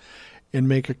down and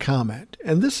make a comment.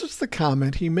 And this is the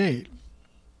comment he made.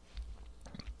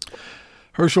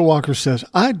 Herschel Walker says,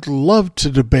 I'd love to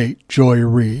debate Joy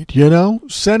Reid. You know,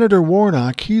 Senator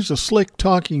Warnock, he's a slick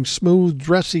talking, smooth,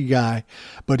 dressy guy.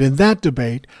 But in that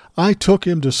debate, I took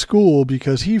him to school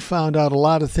because he found out a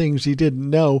lot of things he didn't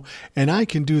know. And I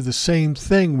can do the same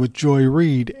thing with Joy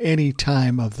Reid any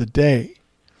time of the day.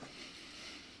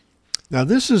 Now,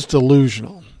 this is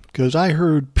delusional because I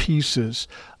heard pieces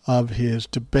of his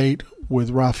debate with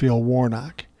Raphael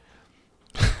Warnock.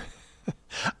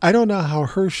 I don't know how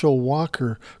Herschel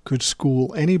Walker could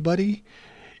school anybody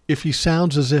if he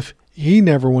sounds as if he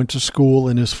never went to school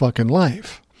in his fucking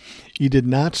life. He did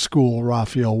not school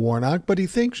Raphael Warnock, but he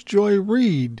thinks Joy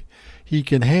Reid he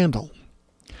can handle.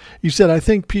 He said, I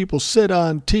think people sit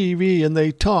on TV and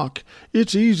they talk.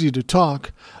 It's easy to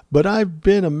talk, but I've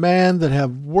been a man that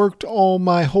have worked all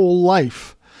my whole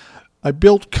life. I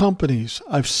built companies.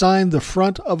 I've signed the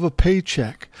front of a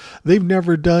paycheck. They've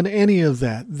never done any of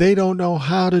that. They don't know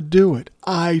how to do it.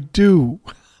 I do.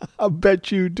 I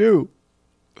bet you do.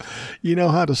 You know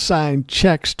how to sign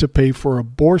checks to pay for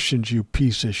abortions, you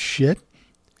piece of shit.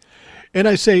 And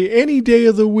I say any day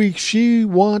of the week she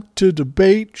want to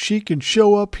debate, she can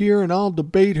show up here and I'll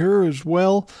debate her as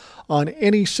well on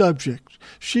any subject.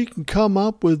 She can come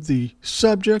up with the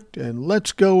subject and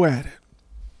let's go at it.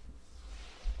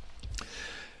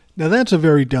 Now, that's a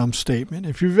very dumb statement.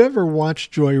 If you've ever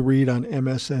watched Joy Reid on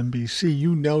MSNBC,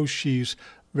 you know she's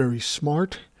very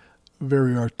smart,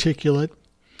 very articulate,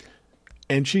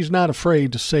 and she's not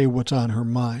afraid to say what's on her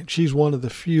mind. She's one of the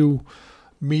few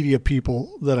media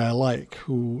people that I like,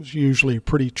 who's usually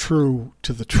pretty true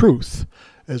to the truth,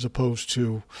 as opposed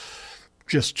to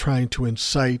just trying to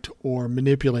incite or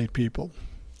manipulate people.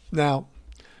 Now,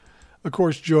 of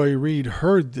course, Joy Reid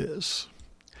heard this.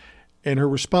 And her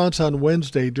response on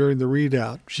Wednesday during the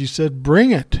readout, she said, bring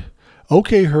it.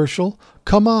 Okay, Herschel,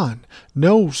 come on.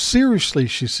 No, seriously,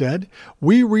 she said.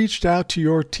 We reached out to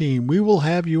your team. We will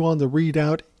have you on the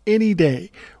readout any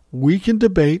day. We can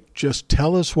debate. Just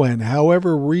tell us when.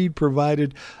 However, Reid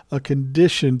provided a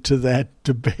condition to that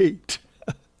debate.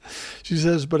 She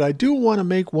says, but I do want to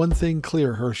make one thing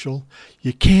clear, Herschel.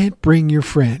 You can't bring your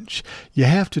friends. You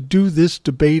have to do this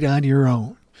debate on your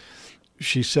own.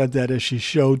 She said that as she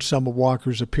showed some of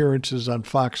Walker's appearances on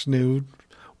Fox News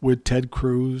with Ted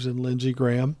Cruz and Lindsey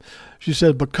Graham. She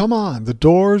said, but come on, the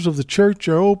doors of the church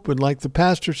are open, like the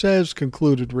pastor says,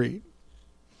 concluded Reid.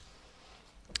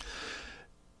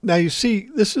 Now, you see,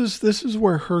 this is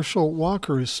where Herschel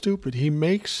Walker is stupid. He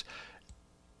makes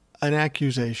an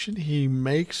accusation. He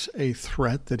makes a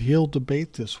threat that he'll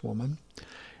debate this woman,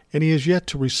 and he has yet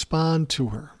to respond to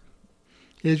her.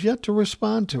 He has yet to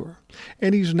respond to her.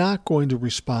 And he's not going to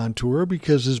respond to her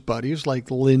because his buddies like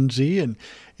Lindsey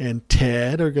and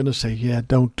Ted are going to say, yeah,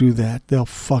 don't do that. They'll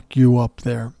fuck you up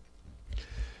there.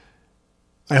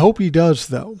 I hope he does,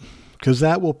 though, because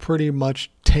that will pretty much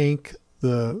tank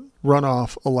the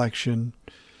runoff election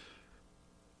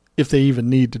if they even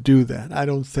need to do that. I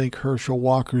don't think Herschel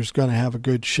Walker's going to have a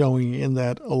good showing in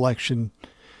that election,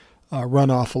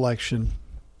 runoff election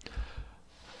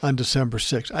on December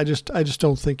 6th. I just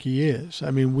don't think he is.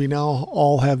 I mean, we now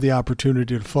all have the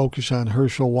opportunity to focus on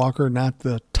Herschel Walker, not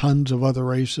the tons of other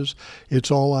races.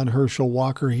 It's all on Herschel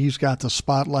Walker. He's got the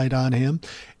spotlight on him.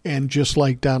 And just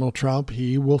like Donald Trump,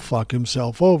 he will fuck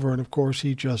himself over. And of course,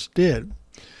 he just did.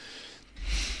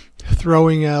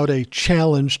 Throwing out a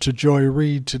challenge to Joy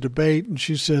Reid to debate. And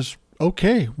she says,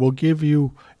 okay, we'll give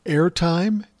you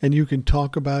airtime and you can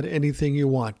talk about anything you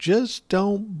want. Just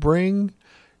don't bring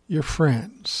your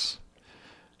friends,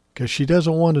 because she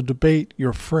doesn't want to debate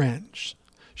your friends.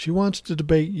 She wants to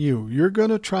debate you. You're going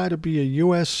to try to be a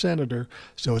U.S. Senator,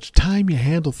 so it's time you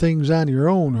handle things on your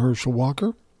own, Herschel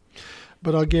Walker.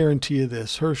 But I'll guarantee you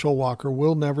this, Herschel Walker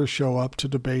will never show up to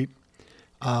debate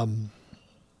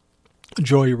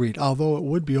Joy Reid, although it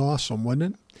would be awesome,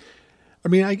 wouldn't it? I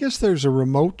mean, I guess there's a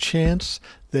remote chance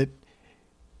that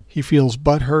he feels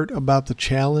butthurt about the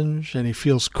challenge and he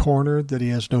feels cornered that he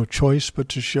has no choice but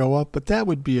to show up, but that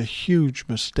would be a huge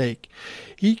mistake.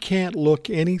 He can't look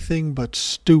anything but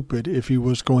stupid if he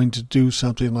was going to do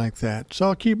something like that. So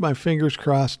I'll keep my fingers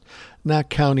crossed, not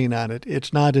counting on it.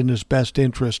 It's not in his best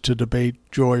interest to debate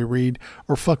Joy Reid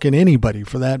or fucking anybody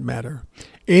for that matter.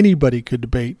 Anybody could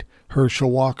debate Herschel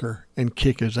Walker and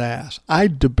kick his ass.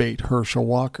 I'd debate Herschel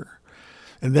Walker.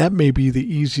 And that may be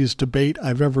the easiest debate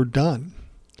I've ever done.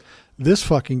 This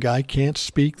fucking guy can't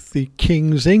speak the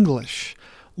king's English,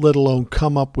 let alone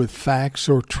come up with facts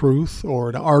or truth or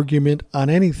an argument on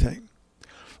anything.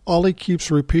 All he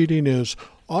keeps repeating is,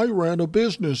 I ran a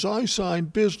business. I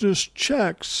signed business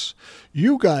checks.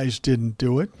 You guys didn't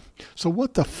do it. So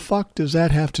what the fuck does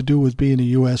that have to do with being a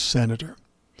U.S. Senator?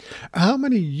 How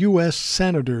many U.S.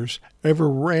 senators ever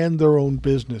ran their own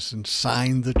business and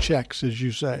signed the checks, as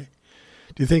you say?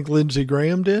 Do you think Lindsey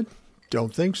Graham did?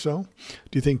 Don't think so.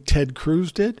 Do you think Ted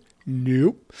Cruz did?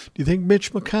 Nope. Do you think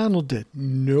Mitch McConnell did?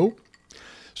 Nope.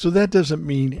 So that doesn't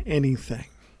mean anything.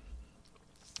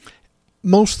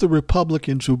 Most of the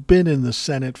Republicans who've been in the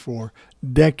Senate for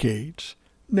decades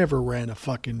never ran a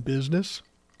fucking business.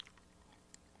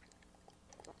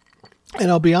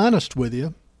 And I'll be honest with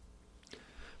you,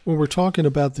 when we're talking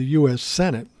about the U.S.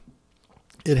 Senate,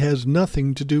 it has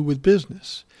nothing to do with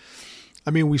business.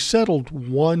 I mean, we settled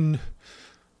one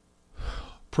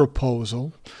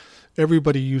proposal.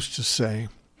 Everybody used to say,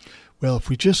 well, if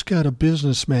we just got a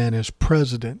businessman as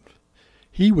president,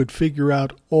 he would figure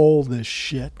out all this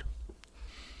shit.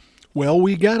 Well,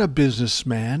 we got a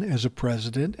businessman as a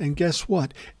president, and guess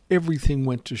what? Everything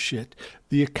went to shit.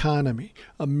 The economy,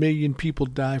 1 million people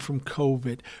die from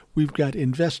COVID. We've got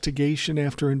investigation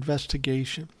after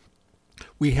investigation.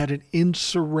 We had an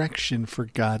insurrection, for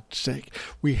God's sake.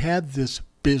 We had this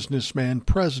businessman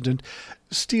president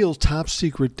steal top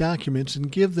secret documents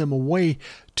and give them away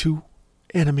to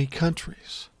enemy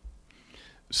countries.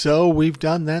 So we've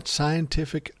done that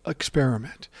scientific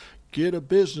experiment. Get a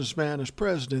businessman as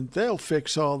president, they'll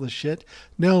fix all the shit.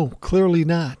 No, clearly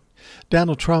not.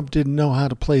 Donald Trump didn't know how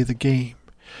to play the game.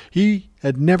 He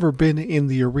had never been in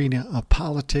the arena of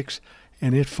politics,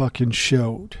 and it fucking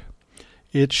showed.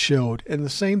 It showed. And the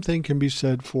same thing can be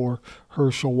said for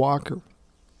Herschel Walker.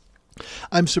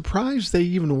 I'm surprised they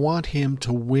even want him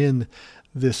to win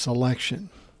this election,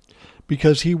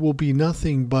 because he will be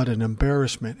nothing but an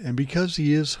embarrassment. And because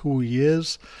he is who he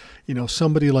is,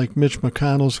 somebody like Mitch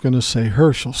McConnell's going to say,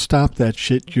 Herschel, stop that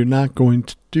shit. You're not going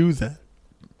to do that.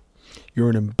 You're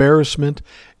an embarrassment,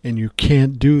 and you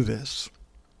can't do this.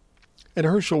 And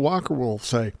Herschel Walker will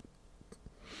say,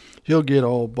 he'll get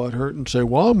all butthurt and say,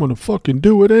 well, I'm going to fucking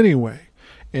do it anyway,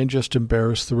 and just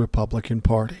embarrass the Republican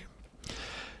Party.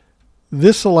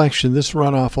 This election, this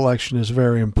runoff election, is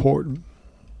very important.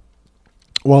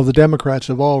 While the Democrats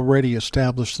have already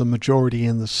established the majority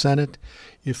in the Senate,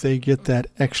 if they get that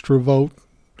extra vote,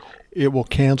 it will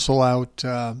cancel out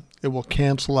Joe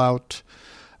Manchin,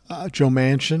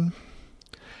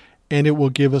 and it will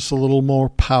give us a little more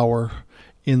power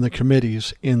in the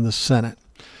committees in the Senate.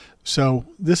 So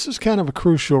this is kind of a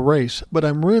crucial race, but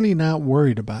I'm really not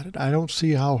worried about it. I don't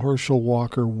see how Herschel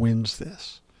Walker wins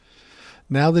this.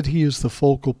 Now that he is the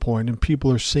focal point and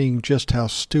people are seeing just how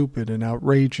stupid and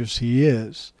outrageous he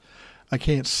is, I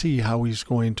can't see how he's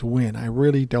going to win. I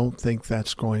really don't think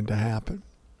that's going to happen.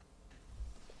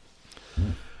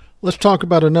 Let's talk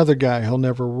about another guy. He'll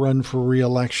never run for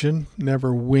re-election,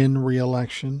 never win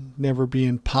re-election, never be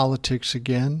in politics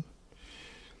again.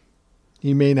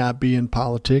 He may not be in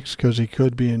politics because he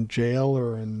could be in jail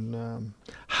or in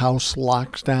house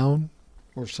lockdown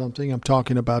or something. I'm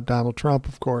talking about Donald Trump,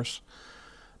 of course.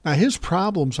 Now, his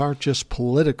problems aren't just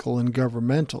political and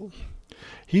governmental.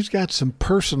 He's got some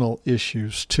personal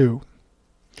issues, too.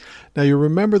 Now, you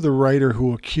remember the writer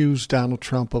who accused Donald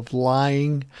Trump of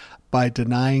lying by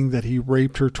denying that he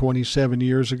raped her 27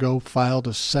 years ago, filed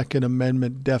a Second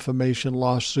Amendment defamation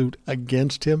lawsuit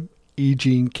against him, E.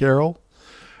 Jean Carroll?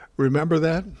 Remember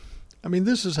that? I mean,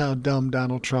 this is how dumb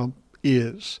Donald Trump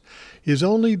is. His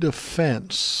only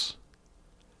defense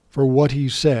for what he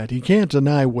said, he can't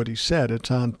deny what he said, it's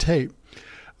on tape,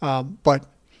 but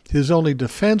his only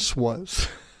defense was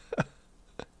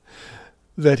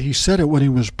that he said it when he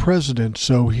was president,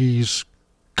 so he's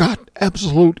got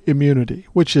absolute immunity,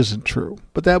 which isn't true,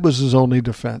 but that was his only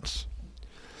defense.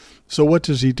 So what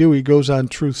does he do? He goes on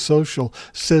Truth Social,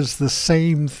 says the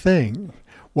same thing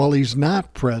while he's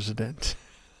not president.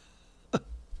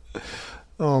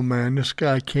 Oh man, this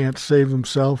guy can't save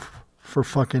himself for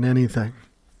fucking anything.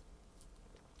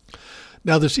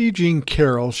 Now, this E. Jean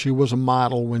Carroll, she was a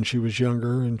model when she was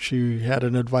younger, and she had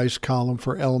an advice column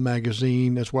for Elle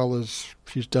magazine, as well as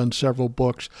she's done several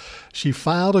books. She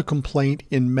filed a complaint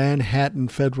in Manhattan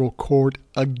federal court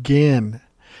again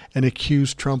and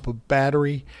accused Trump of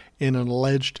battery in an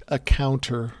alleged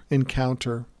encounter in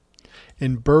Bergdorf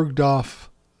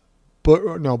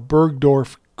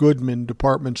Goodman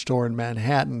department store in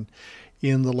Manhattan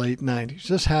in the late 90s.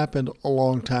 This happened a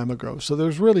long time ago, so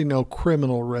there's really no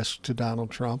criminal risk to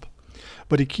Donald Trump.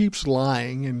 But he keeps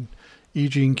lying, and E.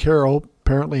 Jean Carroll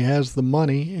apparently has the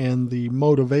money and the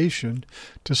motivation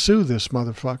to sue this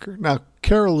motherfucker. Now,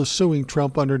 Carroll is suing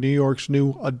Trump under New York's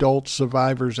new Adult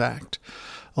Survivors Act.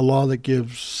 a law that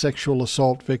gives sexual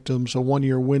assault victims a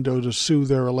 1-year window to sue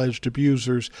their alleged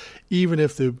abusers, even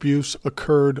if the abuse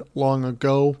occurred long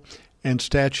ago and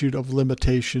statute of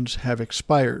limitations have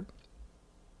expired.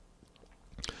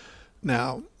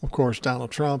 Now, of course,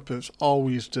 Donald Trump has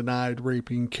always denied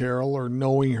raping Carol or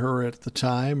knowing her at the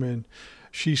time, and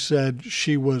she said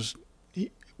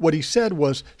what he said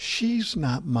was, "She's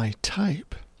not my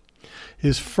type."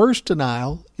 His first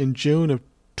denial in June of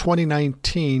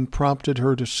 2019 prompted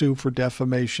her to sue for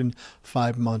defamation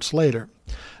 5 months later.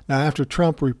 Now, after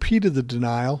Trump repeated the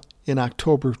denial in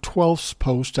October 12th's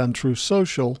post on Truth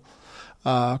Social,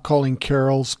 calling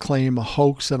Carol's claim a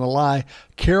hoax and a lie,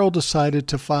 Carol decided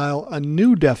to file a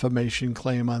new defamation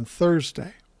claim on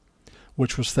Thursday,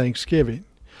 which was Thanksgiving,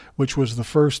 which was the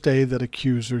first day that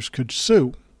accusers could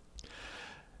sue.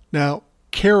 Now,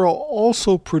 Carol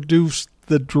also produced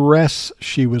the dress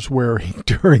she was wearing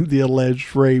during the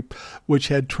alleged rape, which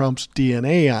had Trump's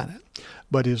DNA on it.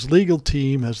 But his legal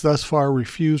team has thus far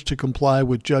refused to comply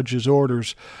with judges'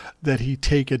 orders that he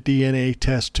take a DNA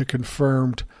test to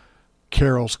confirm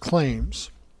Carol's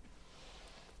claims.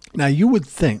 Now, you would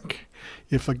think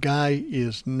if a guy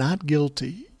is not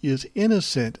guilty, is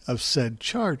innocent of said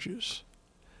charges,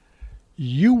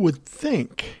 you would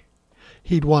think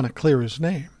he'd want to clear his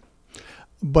name.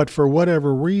 But for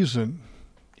whatever reason,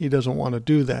 he doesn't want to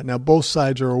do that. Now, both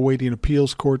sides are awaiting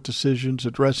appeals court decisions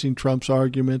addressing Trump's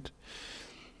argument.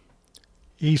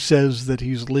 He says that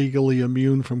he's legally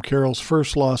immune from Carol's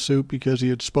first lawsuit because he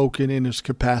had spoken in his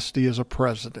capacity as a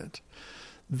president.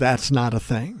 That's not a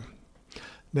thing.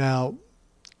 Now,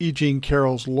 E. Jean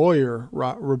Carroll's lawyer,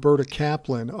 Roberta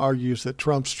Kaplan, argues that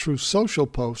Trump's Truth Social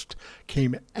post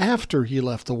came after he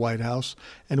left the White House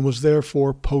and was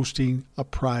therefore posting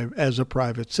as a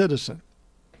private citizen.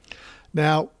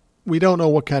 Now, we don't know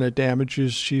what kind of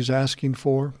damages she's asking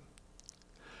for.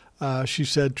 She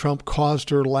said Trump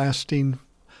caused her lasting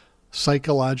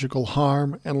psychological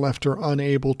harm and left her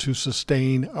unable to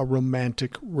sustain a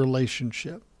romantic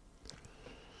relationship.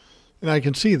 And I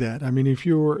can see that. I mean, if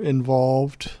you were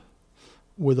involved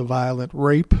with a violent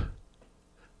rape,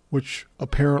 which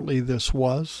apparently this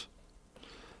was,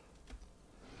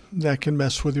 that can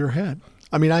mess with your head.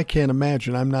 I mean, I can't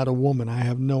imagine. I'm not a woman. I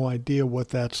have no idea what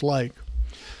that's like.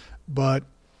 But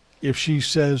if she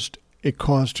says it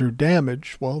caused her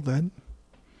damage, well, then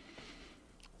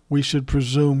we should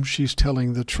presume she's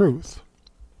telling the truth.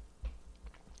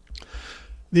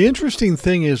 The interesting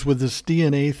thing is with this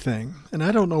DNA thing, and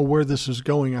I don't know where this is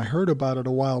going. I heard about it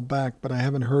a while back, but I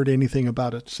haven't heard anything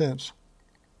about it since.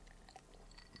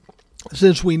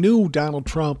 Since we knew Donald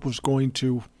Trump was going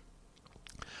to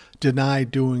deny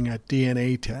doing a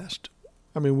DNA test,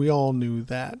 I mean, we all knew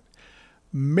that.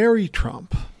 Mary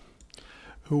Trump,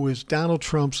 who is Donald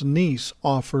Trump's niece,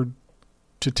 offered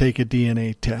to take a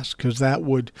DNA test because that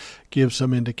would give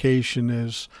some indication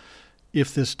as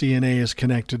if this DNA is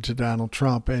connected to Donald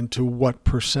Trump and to what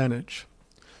percentage.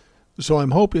 So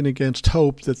I'm hoping against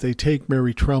hope that they take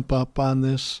Mary Trump up on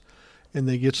this and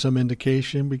they get some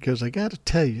indication, because I got to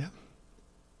tell you,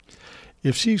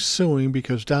 if she's suing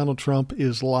because Donald Trump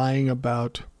is lying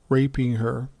about raping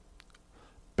her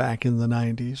back in the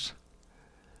 90s,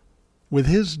 with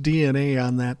his DNA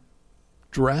on that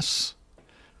dress,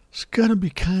 it's going to be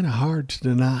kind of hard to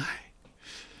deny.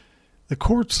 The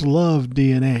courts love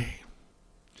DNA.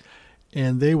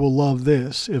 And they will love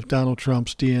this if Donald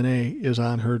Trump's DNA is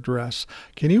on her dress.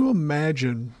 Can you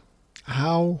imagine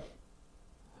how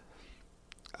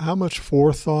much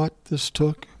forethought this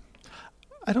took?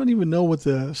 I don't even know what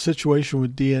the situation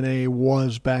with DNA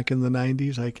was back in the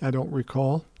 90s. I don't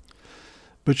recall.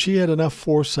 But she had enough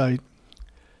foresight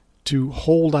to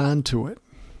hold on to it,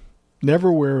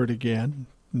 never wear it again,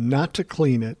 not to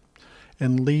clean it,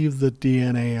 and leave the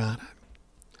DNA on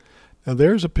it. Now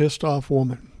there's a pissed off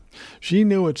woman. She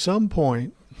knew at some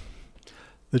point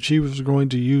that she was going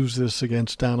to use this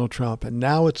against Donald Trump, and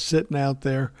now it's sitting out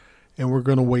there, and we're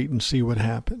going to wait and see what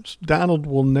happens. Donald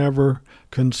will never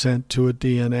consent to a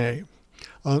DNA.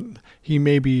 He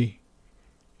may be,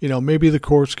 maybe the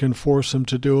courts can force him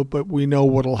to do it, but we know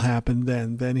what'll happen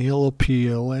then. Then he'll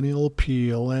appeal, and he'll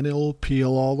appeal, and he'll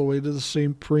appeal all the way to the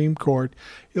Supreme Court.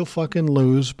 He'll fucking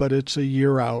lose, but it's a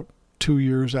year out, 2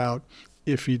 years out,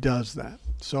 if he does that.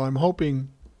 So I'm hoping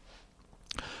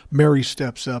Mary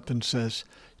steps up and says,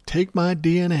 take my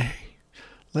DNA.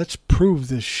 Let's prove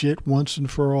this shit once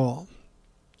and for all.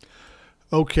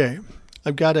 Okay,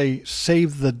 I've got a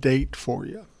save the date for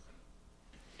you.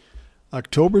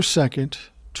 October 2nd,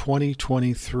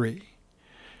 2023.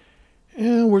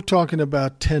 And we're talking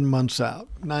about 10 months out,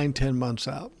 9-10 months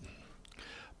out.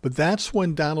 But that's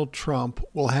when Donald Trump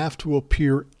will have to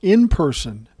appear in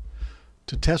person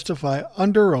to testify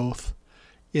under oath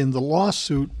in the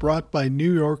lawsuit brought by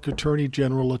New York Attorney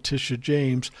General Letitia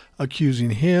James, accusing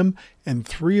him and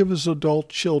 3 of his adult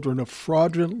children of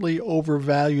fraudulently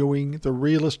overvaluing the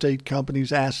real estate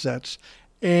company's assets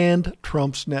and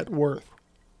Trump's net worth.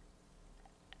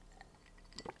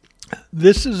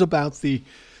 This is about the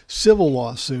civil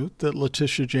lawsuit that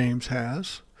Letitia James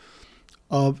has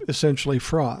of essentially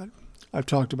fraud. I've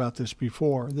talked about this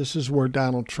before. This is where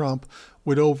Donald Trump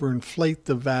would overinflate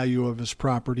the value of his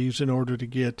properties in order to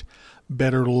get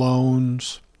better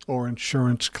loans or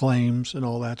insurance claims and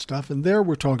all that stuff. And there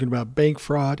we're talking about bank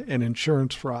fraud and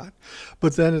insurance fraud.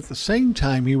 But then at the same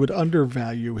time, he would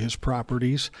undervalue his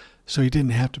properties so he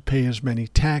didn't have to pay as many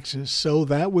taxes. So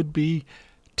that would be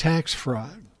tax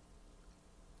fraud.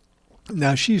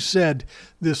 Now, she said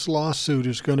this lawsuit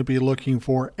is going to be looking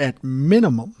for, at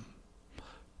minimum,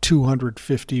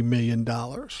 $250 million.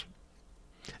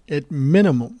 At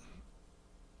minimum.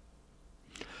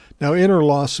 Now, in her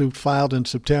lawsuit filed in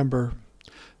September,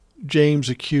 James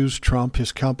accused Trump,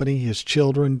 his company, his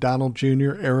children, Donald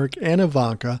Jr., Eric, and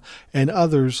Ivanka, and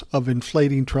others of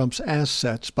inflating Trump's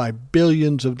assets by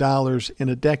billions of dollars in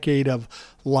a decade of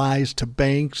lies to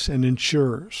banks and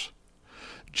insurers.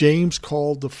 James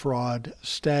called the fraud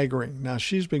staggering. Now,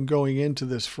 she's been going into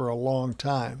this for a long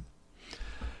time.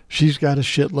 She's got a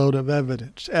shitload of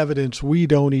evidence we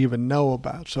don't even know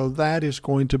about. So that is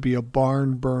going to be a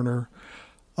barn burner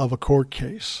of a court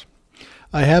case.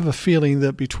 I have a feeling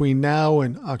that between now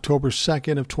and October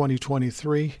 2nd of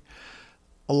 2023,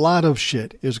 a lot of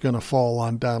shit is going to fall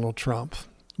on Donald Trump.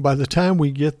 By the time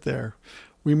we get there,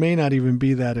 we may not even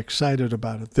be that excited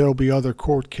about it. There'll be other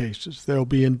court cases. There'll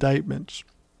be indictments.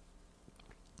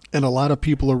 And a lot of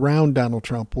people around Donald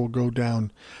Trump will go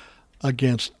down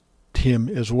against him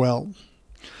as well.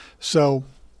 So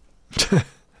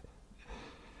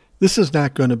this is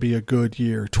not going to be a good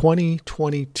year.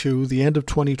 2022, the end of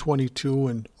 2022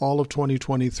 and all of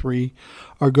 2023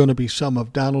 are going to be some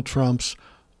of Donald Trump's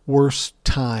worst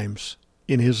times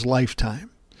in his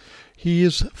lifetime.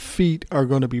 His feet are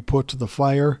going to be put to the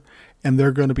fire, and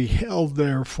they're going to be held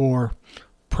there for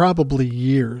probably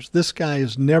years. This guy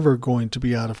is never going to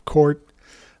be out of court.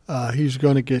 He's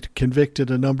going to get convicted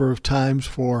a number of times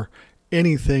for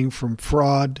anything from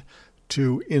fraud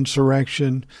to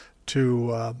insurrection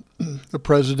to the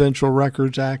Presidential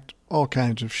Records Act, all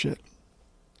kinds of shit.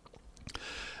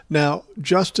 Now,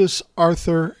 Justice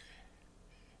Arthur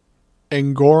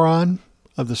Engoron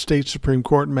of the State Supreme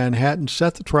Court in Manhattan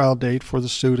set the trial date for the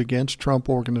suit against Trump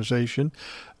Organization.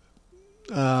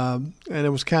 And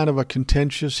it was kind of a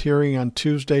contentious hearing on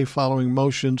Tuesday following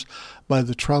motions by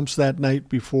the Trumps that night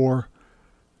before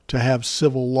to have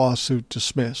civil lawsuit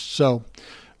dismissed. So,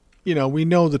 you know, we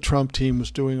know the Trump team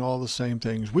was doing all the same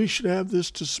things. We should have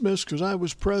this dismissed because I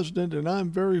was president and I'm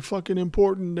very fucking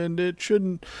important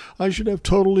and I should have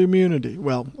total immunity.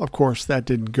 Well, of course, that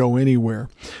didn't go anywhere.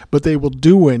 But they will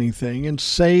do anything and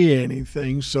say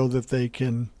anything so that they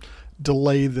can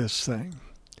delay this thing.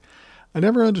 I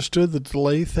never understood the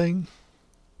delay thing.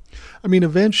 I mean,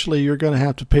 eventually you're going to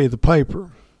have to pay the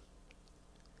piper.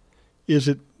 Is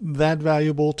it that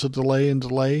valuable to delay and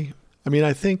delay? I mean,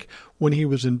 I think when he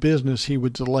was in business, he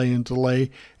would delay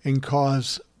and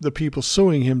cause the people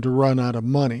suing him to run out of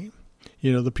money.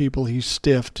 You know, the people he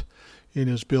stiffed in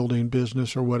his building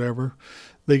business or whatever.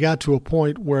 They got to a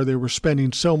point where they were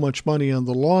spending so much money on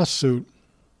the lawsuit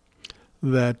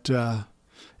that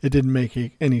it didn't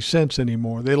make any sense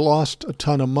anymore. They lost a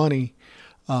ton of money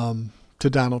to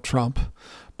Donald Trump,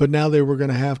 but now they were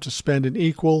going to have to spend an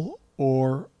equal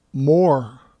or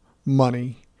more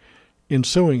money in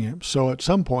suing him. So at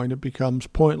some point it becomes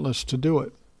pointless to do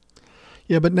it.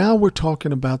 Yeah, but now we're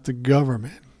talking about the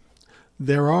government.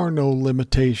 There are no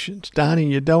limitations.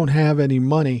 Donnie, you don't have any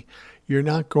money. You're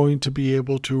not going to be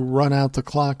able to run out the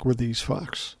clock with these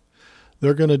fucks.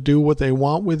 They're going to do what they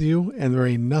want with you, and there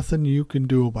ain't nothing you can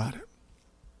do about it.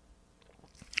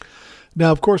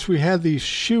 Now, of course, we had these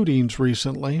shootings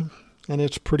recently, and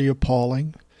it's pretty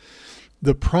appalling.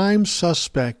 The prime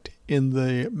suspect in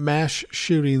the mass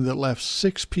shooting that left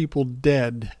 6 people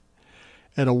dead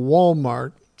at a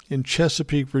Walmart in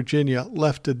Chesapeake, Virginia,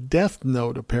 left a death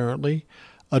note, apparently,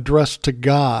 addressed to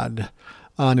God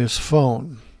on his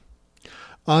phone.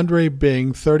 Andre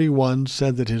Bing, 31,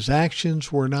 said that his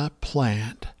actions were not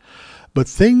planned, but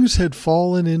things had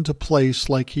fallen into place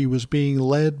like he was being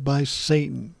led by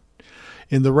Satan.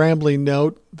 In the rambling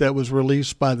note that was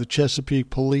released by the Chesapeake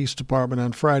Police Department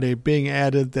on Friday, Bing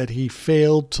added that he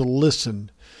failed to listen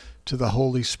to the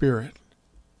Holy Spirit.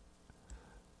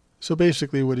 So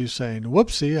basically what he's saying,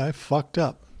 whoopsie, I fucked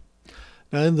up.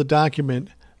 Now in the document,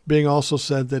 Bing also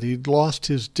said that he'd lost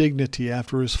his dignity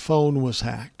after his phone was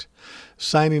hacked.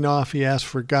 Signing off, he asked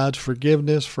for God's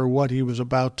forgiveness for what he was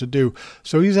about to do.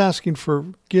 So he's asking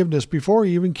forgiveness before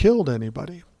he even killed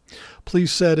anybody.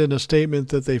 Police said in a statement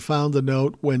that they found the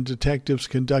note when detectives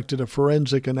conducted a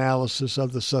forensic analysis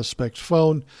of the suspect's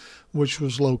phone, which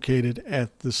was located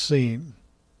at the scene.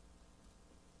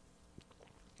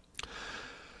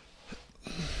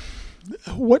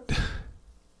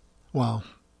 Wow.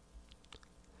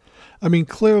 I mean,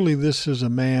 clearly this is a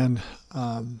man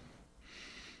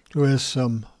who has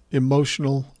some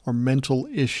emotional or mental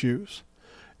issues.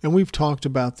 And we've talked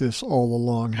about this all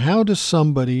along. How does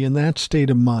somebody in that state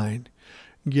of mind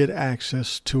get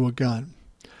access to a gun?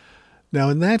 Now,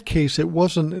 in that case, it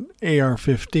wasn't an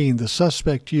AR-15. The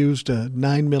suspect used a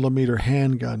 9mm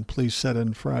handgun, police said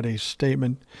in Friday's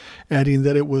statement, adding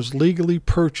that it was legally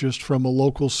purchased from a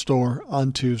local store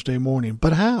on Tuesday morning.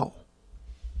 But how?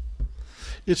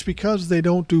 It's because they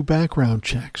don't do background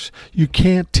checks. You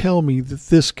can't tell me that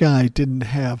this guy didn't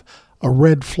have a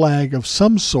red flag of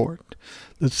some sort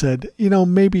that said,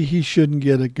 maybe he shouldn't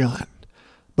get a gun.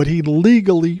 But he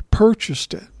legally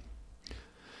purchased it.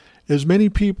 As many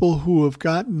people who have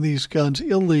gotten these guns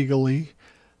illegally,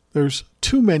 there's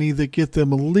too many that get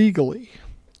them illegally.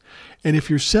 And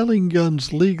if you're selling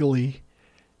guns legally,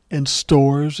 and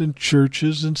stores and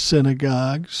churches and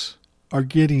synagogues are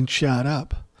getting shot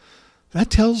up, that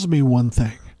tells me one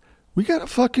thing. We got a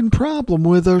fucking problem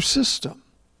with our system.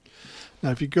 Now,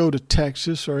 if you go to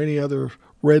Texas or any other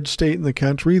red state in the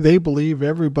country, they believe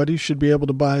everybody should be able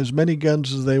to buy as many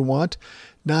guns as they want,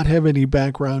 not have any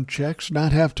background checks,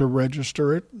 not have to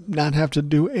register it, not have to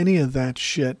do any of that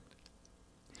shit.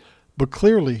 But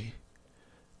clearly,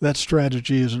 that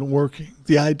strategy isn't working.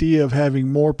 The idea of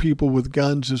having more people with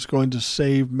guns is going to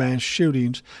save mass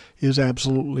shootings is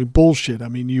absolutely bullshit. I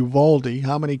mean, Uvalde,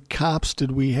 how many cops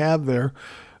did we have there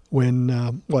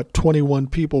when, 21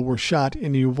 people were shot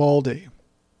in Uvalde?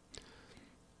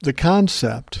 The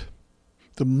concept,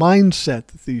 the mindset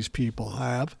that these people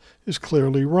have is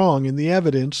clearly wrong, and the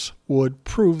evidence would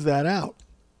prove that out.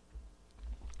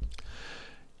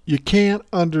 You can't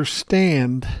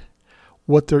understand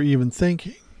what they're even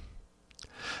thinking.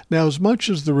 Now, as much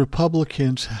as the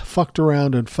Republicans fucked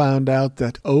around and found out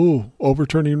that,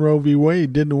 overturning Roe v.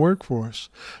 Wade didn't work for us,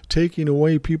 taking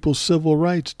away people's civil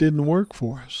rights didn't work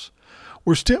for us,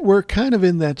 we're kind of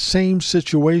in that same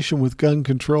situation with gun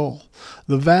control.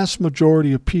 The vast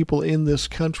majority of people in this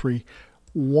country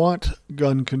want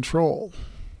gun control,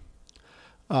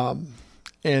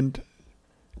 and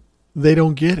they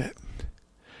don't get it.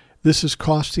 This is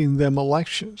costing them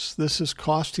elections. This is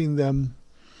costing them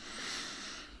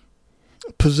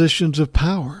positions of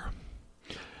power.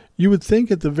 You would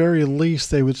think at the very least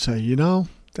they would say,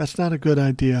 that's not a good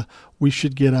idea. We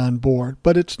should get on board.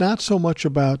 But it's not so much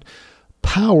about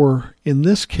power in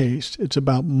this case. It's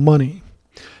about money.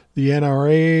 The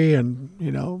NRA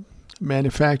and,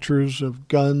 manufacturers of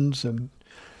guns and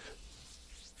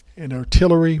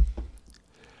artillery,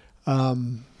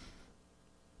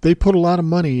 they put a lot of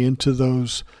money into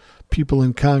those people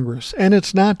in Congress. And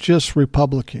it's not just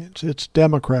Republicans, it's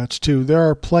Democrats too. There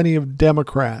are plenty of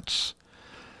Democrats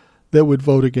that would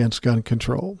vote against gun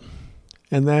control.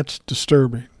 And that's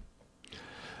disturbing.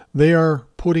 They are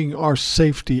putting our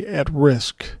safety at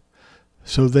risk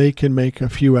so they can make a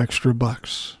few extra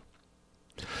bucks.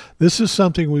 This is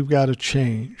something we've got to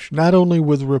change, not only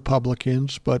with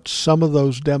Republicans, but some of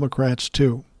those Democrats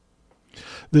too.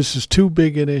 This is too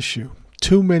big an issue.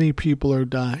 Too many people are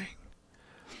dying.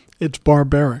 It's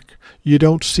barbaric. You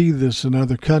don't see this in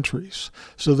other countries.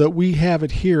 So that we have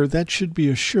it here, that should be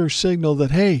a sure signal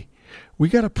that, hey, we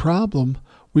got a problem.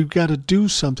 We've got to do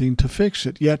something to fix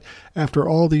it. Yet, after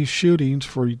all these shootings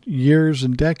for years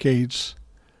and decades,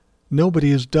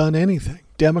 nobody has done anything.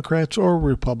 Democrats or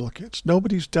Republicans.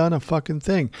 Nobody's done a fucking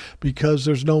thing because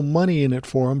there's no money in it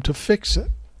for them to fix it.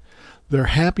 They're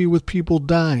happy with people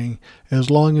dying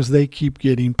as long as they keep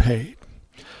getting paid.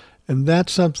 And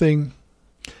that's something,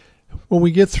 when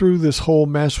we get through this whole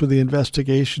mess with the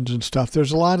investigations and stuff,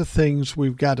 there's a lot of things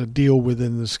we've got to deal with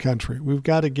in this country. We've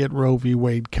got to get Roe v.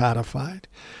 Wade codified.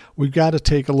 We've got to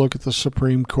take a look at the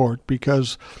Supreme Court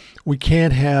because we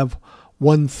can't have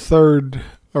 1/3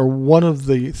 or one of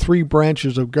the three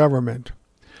branches of government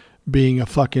being a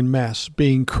fucking mess,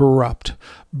 being corrupt,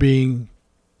 being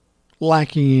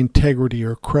lacking integrity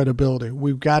or credibility.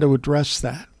 We've got to address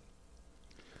that.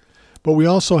 But we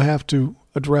also have to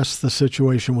address the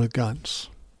situation with guns.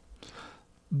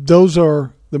 Those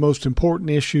are the most important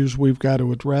issues we've got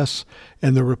to address,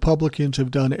 and the Republicans have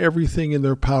done everything in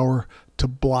their power to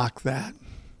block that.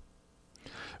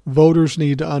 Voters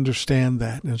need to understand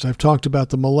that. As I've talked about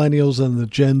the millennials and the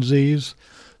Gen Zs,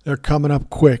 they're coming up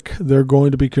quick. They're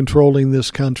going to be controlling this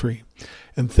country,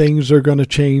 and things are going to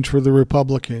change for the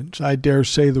Republicans. I dare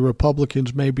say the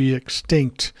Republicans may be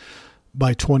extinct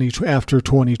by after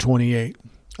 2028.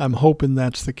 I'm hoping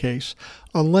that's the case,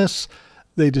 unless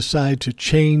they decide to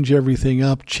change everything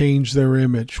up, change their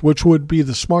image, which would be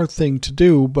the smart thing to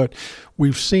do. But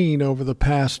we've seen over the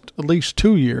past at least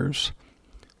 2 years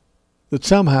that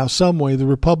somehow, some way, the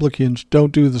Republicans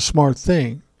don't do the smart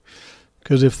thing.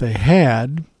 Because if they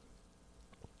had,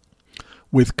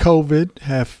 with COVID,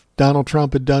 if Donald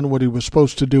Trump had done what he was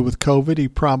supposed to do with COVID, he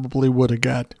probably would have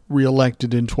got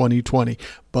reelected in 2020.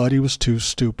 But he was too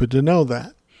stupid to know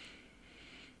that.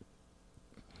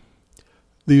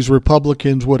 These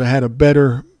Republicans would have had a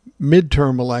better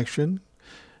midterm election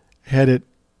had it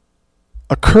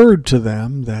occurred to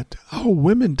them that,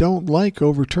 women don't like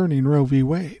overturning Roe v.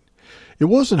 Wade. It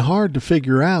wasn't hard to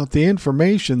figure out. The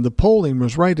information, the polling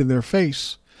was right in their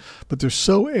face. But they're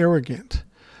so arrogant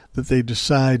that they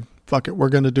decide, fuck it, we're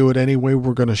going to do it anyway.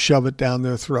 We're going to shove it down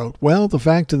their throat. Well, the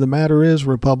fact of the matter is,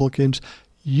 Republicans,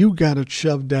 you got it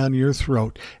shoved down your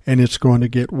throat. And it's going to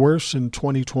get worse in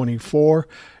 2024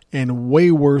 and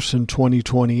way worse in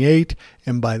 2028.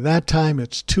 And by that time,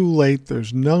 it's too late.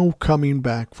 There's no coming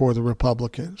back for the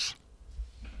Republicans.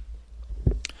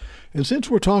 And since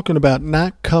we're talking about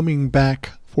not coming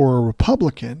back for a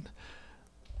Republican,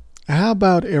 how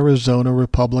about Arizona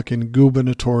Republican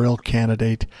gubernatorial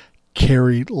candidate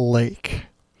Kari Lake?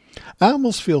 I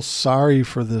almost feel sorry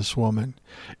for this woman.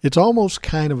 It's almost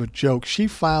kind of a joke. She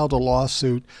filed a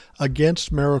lawsuit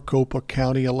against Maricopa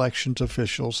County elections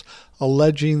officials,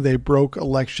 alleging they broke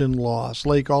election laws.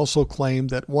 Lake also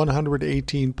claimed that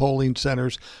 118 polling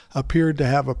centers appeared to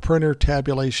have a printer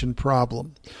tabulation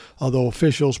problem, although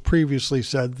officials previously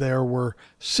said there were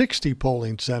 60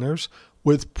 polling centers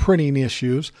with printing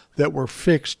issues that were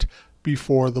fixed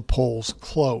before the polls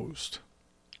closed.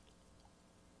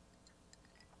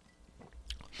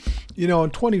 You know,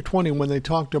 in 2020, when they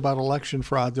talked about election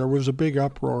fraud, there was a big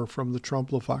uproar from the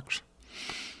Trump-lefucks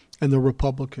and the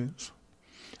Republicans.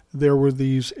 There were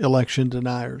these election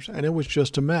deniers, and it was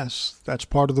just a mess. That's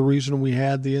part of the reason we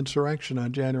had the insurrection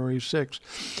on January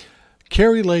 6th.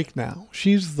 Kari Lake now,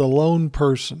 she's the lone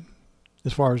person,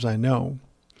 as far as I know,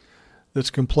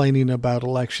 that's complaining about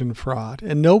election fraud.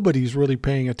 And nobody's really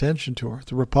paying attention to her.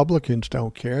 The Republicans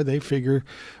don't care. They figure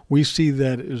we see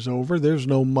that is over. There's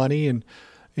no money in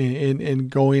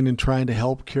going and trying to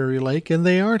help Kari Lake, and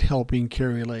they aren't helping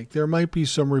Kari Lake. There might be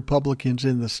some Republicans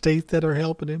in the state that are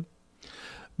helping him,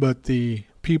 but the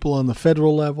people on the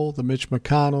federal level, the Mitch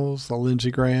McConnells, the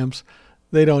Lindsey Grahams,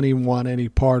 they don't even want any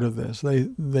part of this.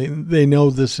 They know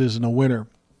this isn't a winner.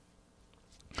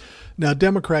 Now,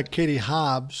 Democrat Katie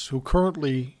Hobbs, who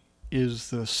currently is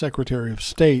the Secretary of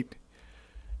State,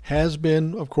 has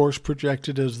been, of course,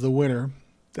 projected as the winner.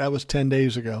 That was 10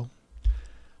 days ago.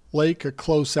 Lake, a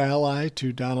close ally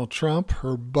to Donald Trump,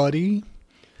 her buddy.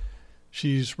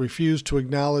 She's refused to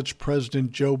acknowledge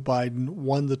President Joe Biden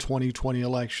won the 2020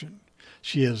 election.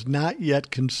 She has not yet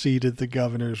conceded the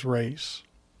governor's race.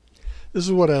 This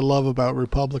is what I love about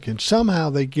Republicans. Somehow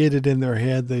they get it in their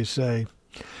head. They say,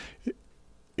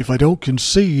 if I don't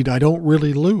concede, I don't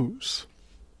really lose.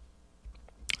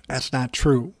 That's not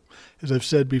true. As I've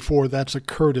said before, that's a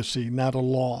courtesy, not a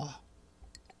law.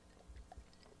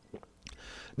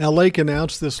 Now, Lake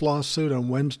announced this lawsuit on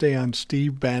Wednesday on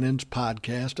Steve Bannon's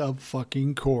podcast, Of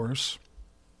Fucking Course,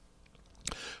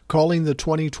 calling the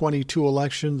 2022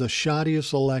 election the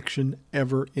shoddiest election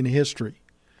ever in history.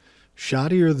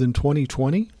 Shoddier than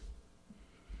 2020?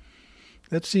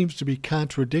 That seems to be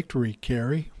contradictory,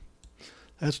 Kari.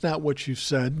 That's not what you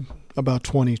said about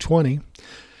 2020.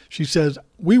 She says,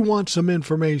 we want some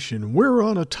information. We're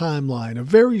on a timeline, a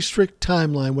very strict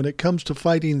timeline when it comes to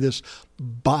fighting this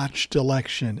botched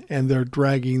election, and they're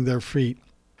dragging their feet.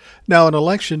 Now, on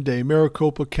Election Day,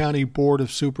 Maricopa County Board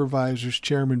of Supervisors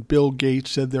Chairman Bill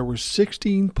Gates said there were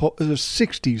 60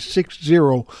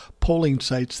 polling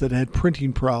sites that had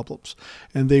printing problems,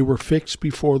 and they were fixed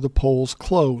before the polls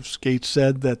closed. Gates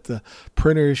said that the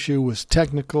printer issue was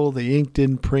technical. The ink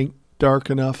didn't print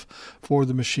dark enough for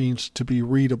the machines to be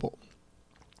readable.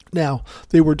 Now,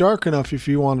 they were dark enough if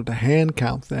you wanted to hand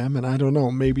count them, and I don't know,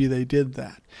 maybe they did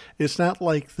that. It's not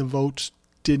like the votes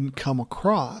didn't come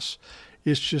across.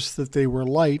 It's just that they were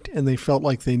light and they felt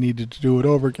like they needed to do it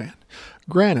over again.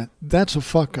 Granted, that's a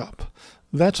fuck up.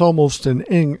 That's almost an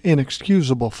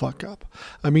inexcusable fuck up.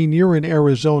 I mean, you're in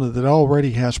Arizona that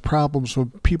already has problems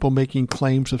with people making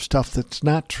claims of stuff that's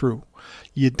not true.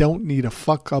 You don't need a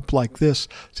fuck up like this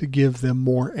to give them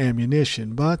more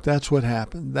ammunition, but that's what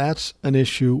happened. That's an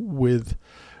issue with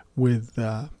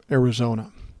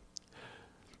Arizona.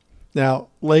 Now,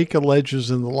 Lake alleges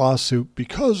in the lawsuit,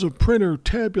 because of printer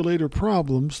tabulator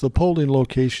problems, the polling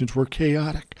locations were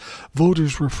chaotic.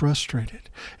 Voters were frustrated,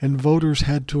 and voters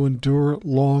had to endure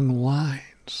long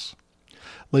lines.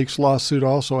 Lake's lawsuit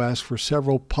also asked for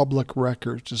several public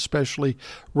records, especially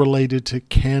related to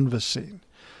canvassing.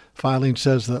 Filing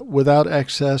says that without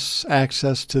access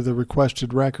to the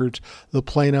requested records, the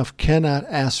plaintiff cannot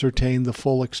ascertain the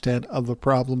full extent of the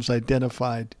problems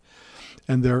identified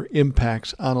and their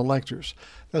impacts on electors.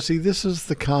 Now, see, this is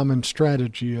the common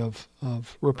strategy of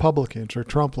Republicans or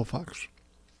Trump-a-fucks.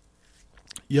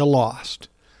 You lost.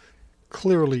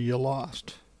 Clearly you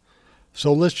lost.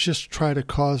 So let's just try to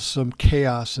cause some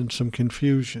chaos and some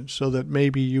confusion so that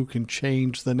maybe you can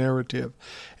change the narrative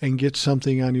and get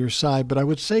something on your side. But I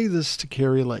would say this to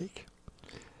Kari Lake.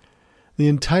 The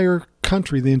entire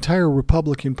country, the entire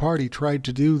Republican Party tried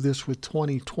to do this with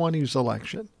 2020's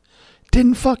election.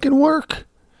 Didn't fucking work.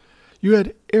 You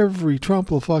had every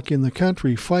Trump-a-fuck in the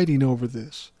country fighting over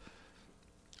this,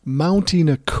 mounting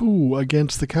a coup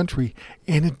against the country,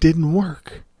 and it didn't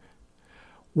work.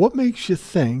 What makes you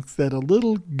think that a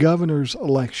little governor's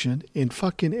election in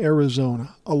fucking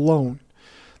Arizona alone,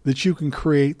 that you can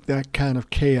create that kind of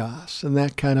chaos and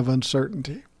that kind of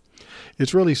uncertainty?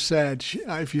 It's really sad.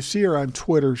 If you see her on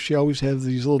Twitter, she always has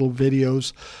these little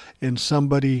videos, and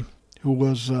somebody who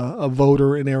was a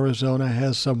voter in Arizona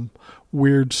has some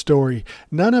weird story.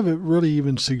 None of it really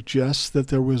even suggests that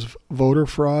there was voter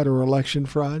fraud or election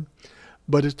fraud,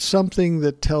 but it's something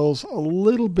that tells a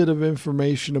little bit of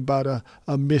information about a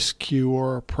miscue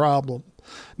or a problem.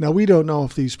 Now, we don't know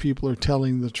if these people are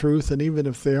telling the truth, and even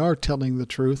if they are telling the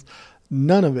truth,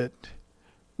 none of it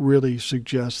really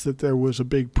suggests that there was a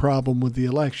big problem with the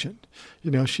election. You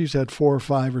know, she's had 4 or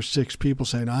 5 or 6 people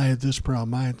saying, I had this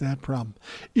problem, I had that problem.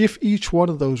 If each one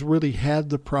of those really had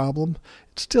the problem,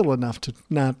 it's still enough to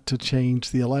not to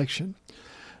change the election.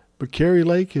 But Kari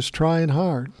Lake is trying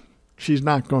hard. She's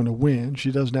not going to win.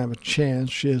 She doesn't have a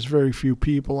chance. She has very few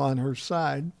people on her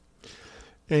side.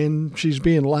 And she's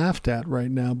being laughed at right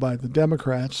now by the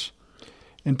Democrats.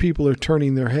 And people are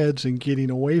turning their heads and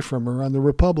getting away from her on the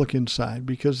Republican side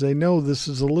because they know this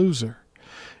is a loser.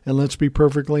 And let's be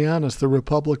perfectly honest, the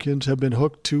Republicans have been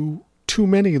hooked to too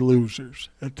many losers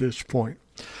at this point.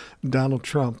 Donald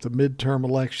Trump, the midterm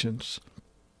elections,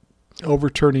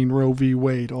 overturning Roe v.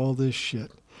 Wade, all this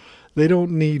shit. They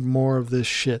don't need more of this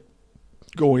shit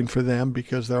going for them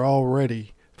because they're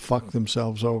already fucked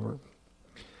themselves over.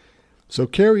 So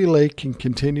Kari Lake can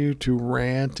continue to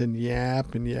rant and yap,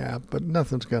 but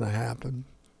nothing's going to happen.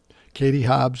 Katie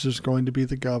Hobbs is going to be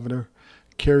the governor.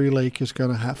 Kari Lake is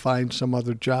going to find some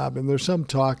other job. And there's some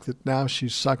talk that now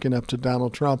she's sucking up to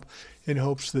Donald Trump in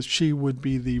hopes that she would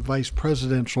be the vice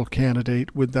presidential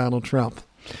candidate with Donald Trump.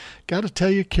 Got to tell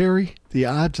you, Kari, the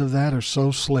odds of that are so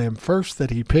slim. First,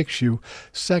 that he picks you.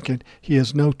 Second, he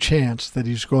has no chance that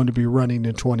he's going to be running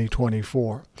in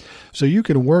 2024. So you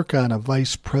can work on a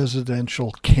vice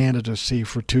presidential candidacy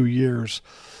for 2 years,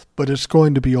 but it's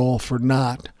going to be all for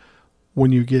naught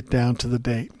when you get down to the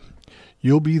date.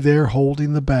 You'll be there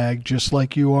holding the bag just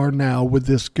like you are now with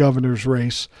this governor's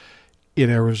race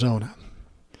in Arizona.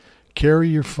 Kari,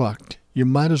 you're fucked. You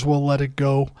might as well let it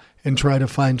go and try to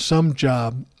find some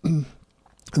job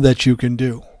that you can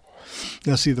do.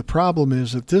 Now, see, the problem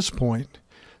is at this point,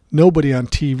 nobody on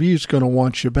TV is going to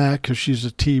want you back because she's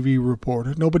a TV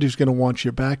reporter. Nobody's going to want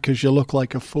you back because you look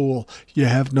like a fool. You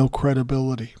have no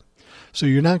credibility. So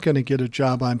you're not going to get a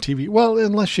job on TV. Well,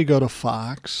 unless you go to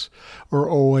Fox or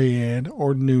OAN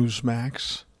or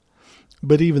Newsmax.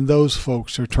 But even those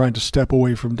folks are trying to step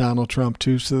away from Donald Trump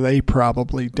too, so they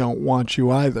probably don't want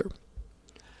you either.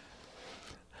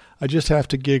 I just have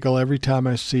to giggle every time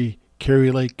I see Kari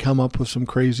Lake come up with some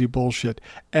crazy bullshit.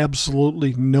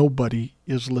 Absolutely nobody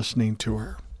is listening to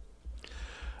her.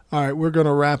 All right, we're going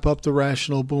to wrap up the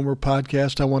Rational Boomer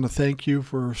podcast. I want to thank you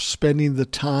for spending the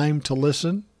time to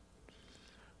listen.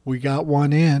 We got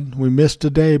one in. We missed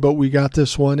a day, but we got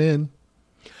this one in.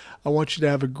 I want you to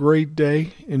have a great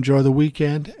day. Enjoy the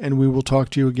weekend, and we will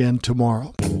talk to you again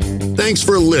tomorrow. Thanks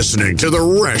for listening to the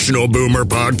Rational Boomer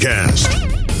podcast.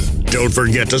 Don't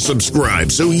forget to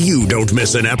subscribe so you don't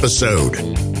miss an episode.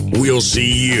 We'll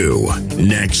see you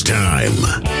next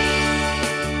time.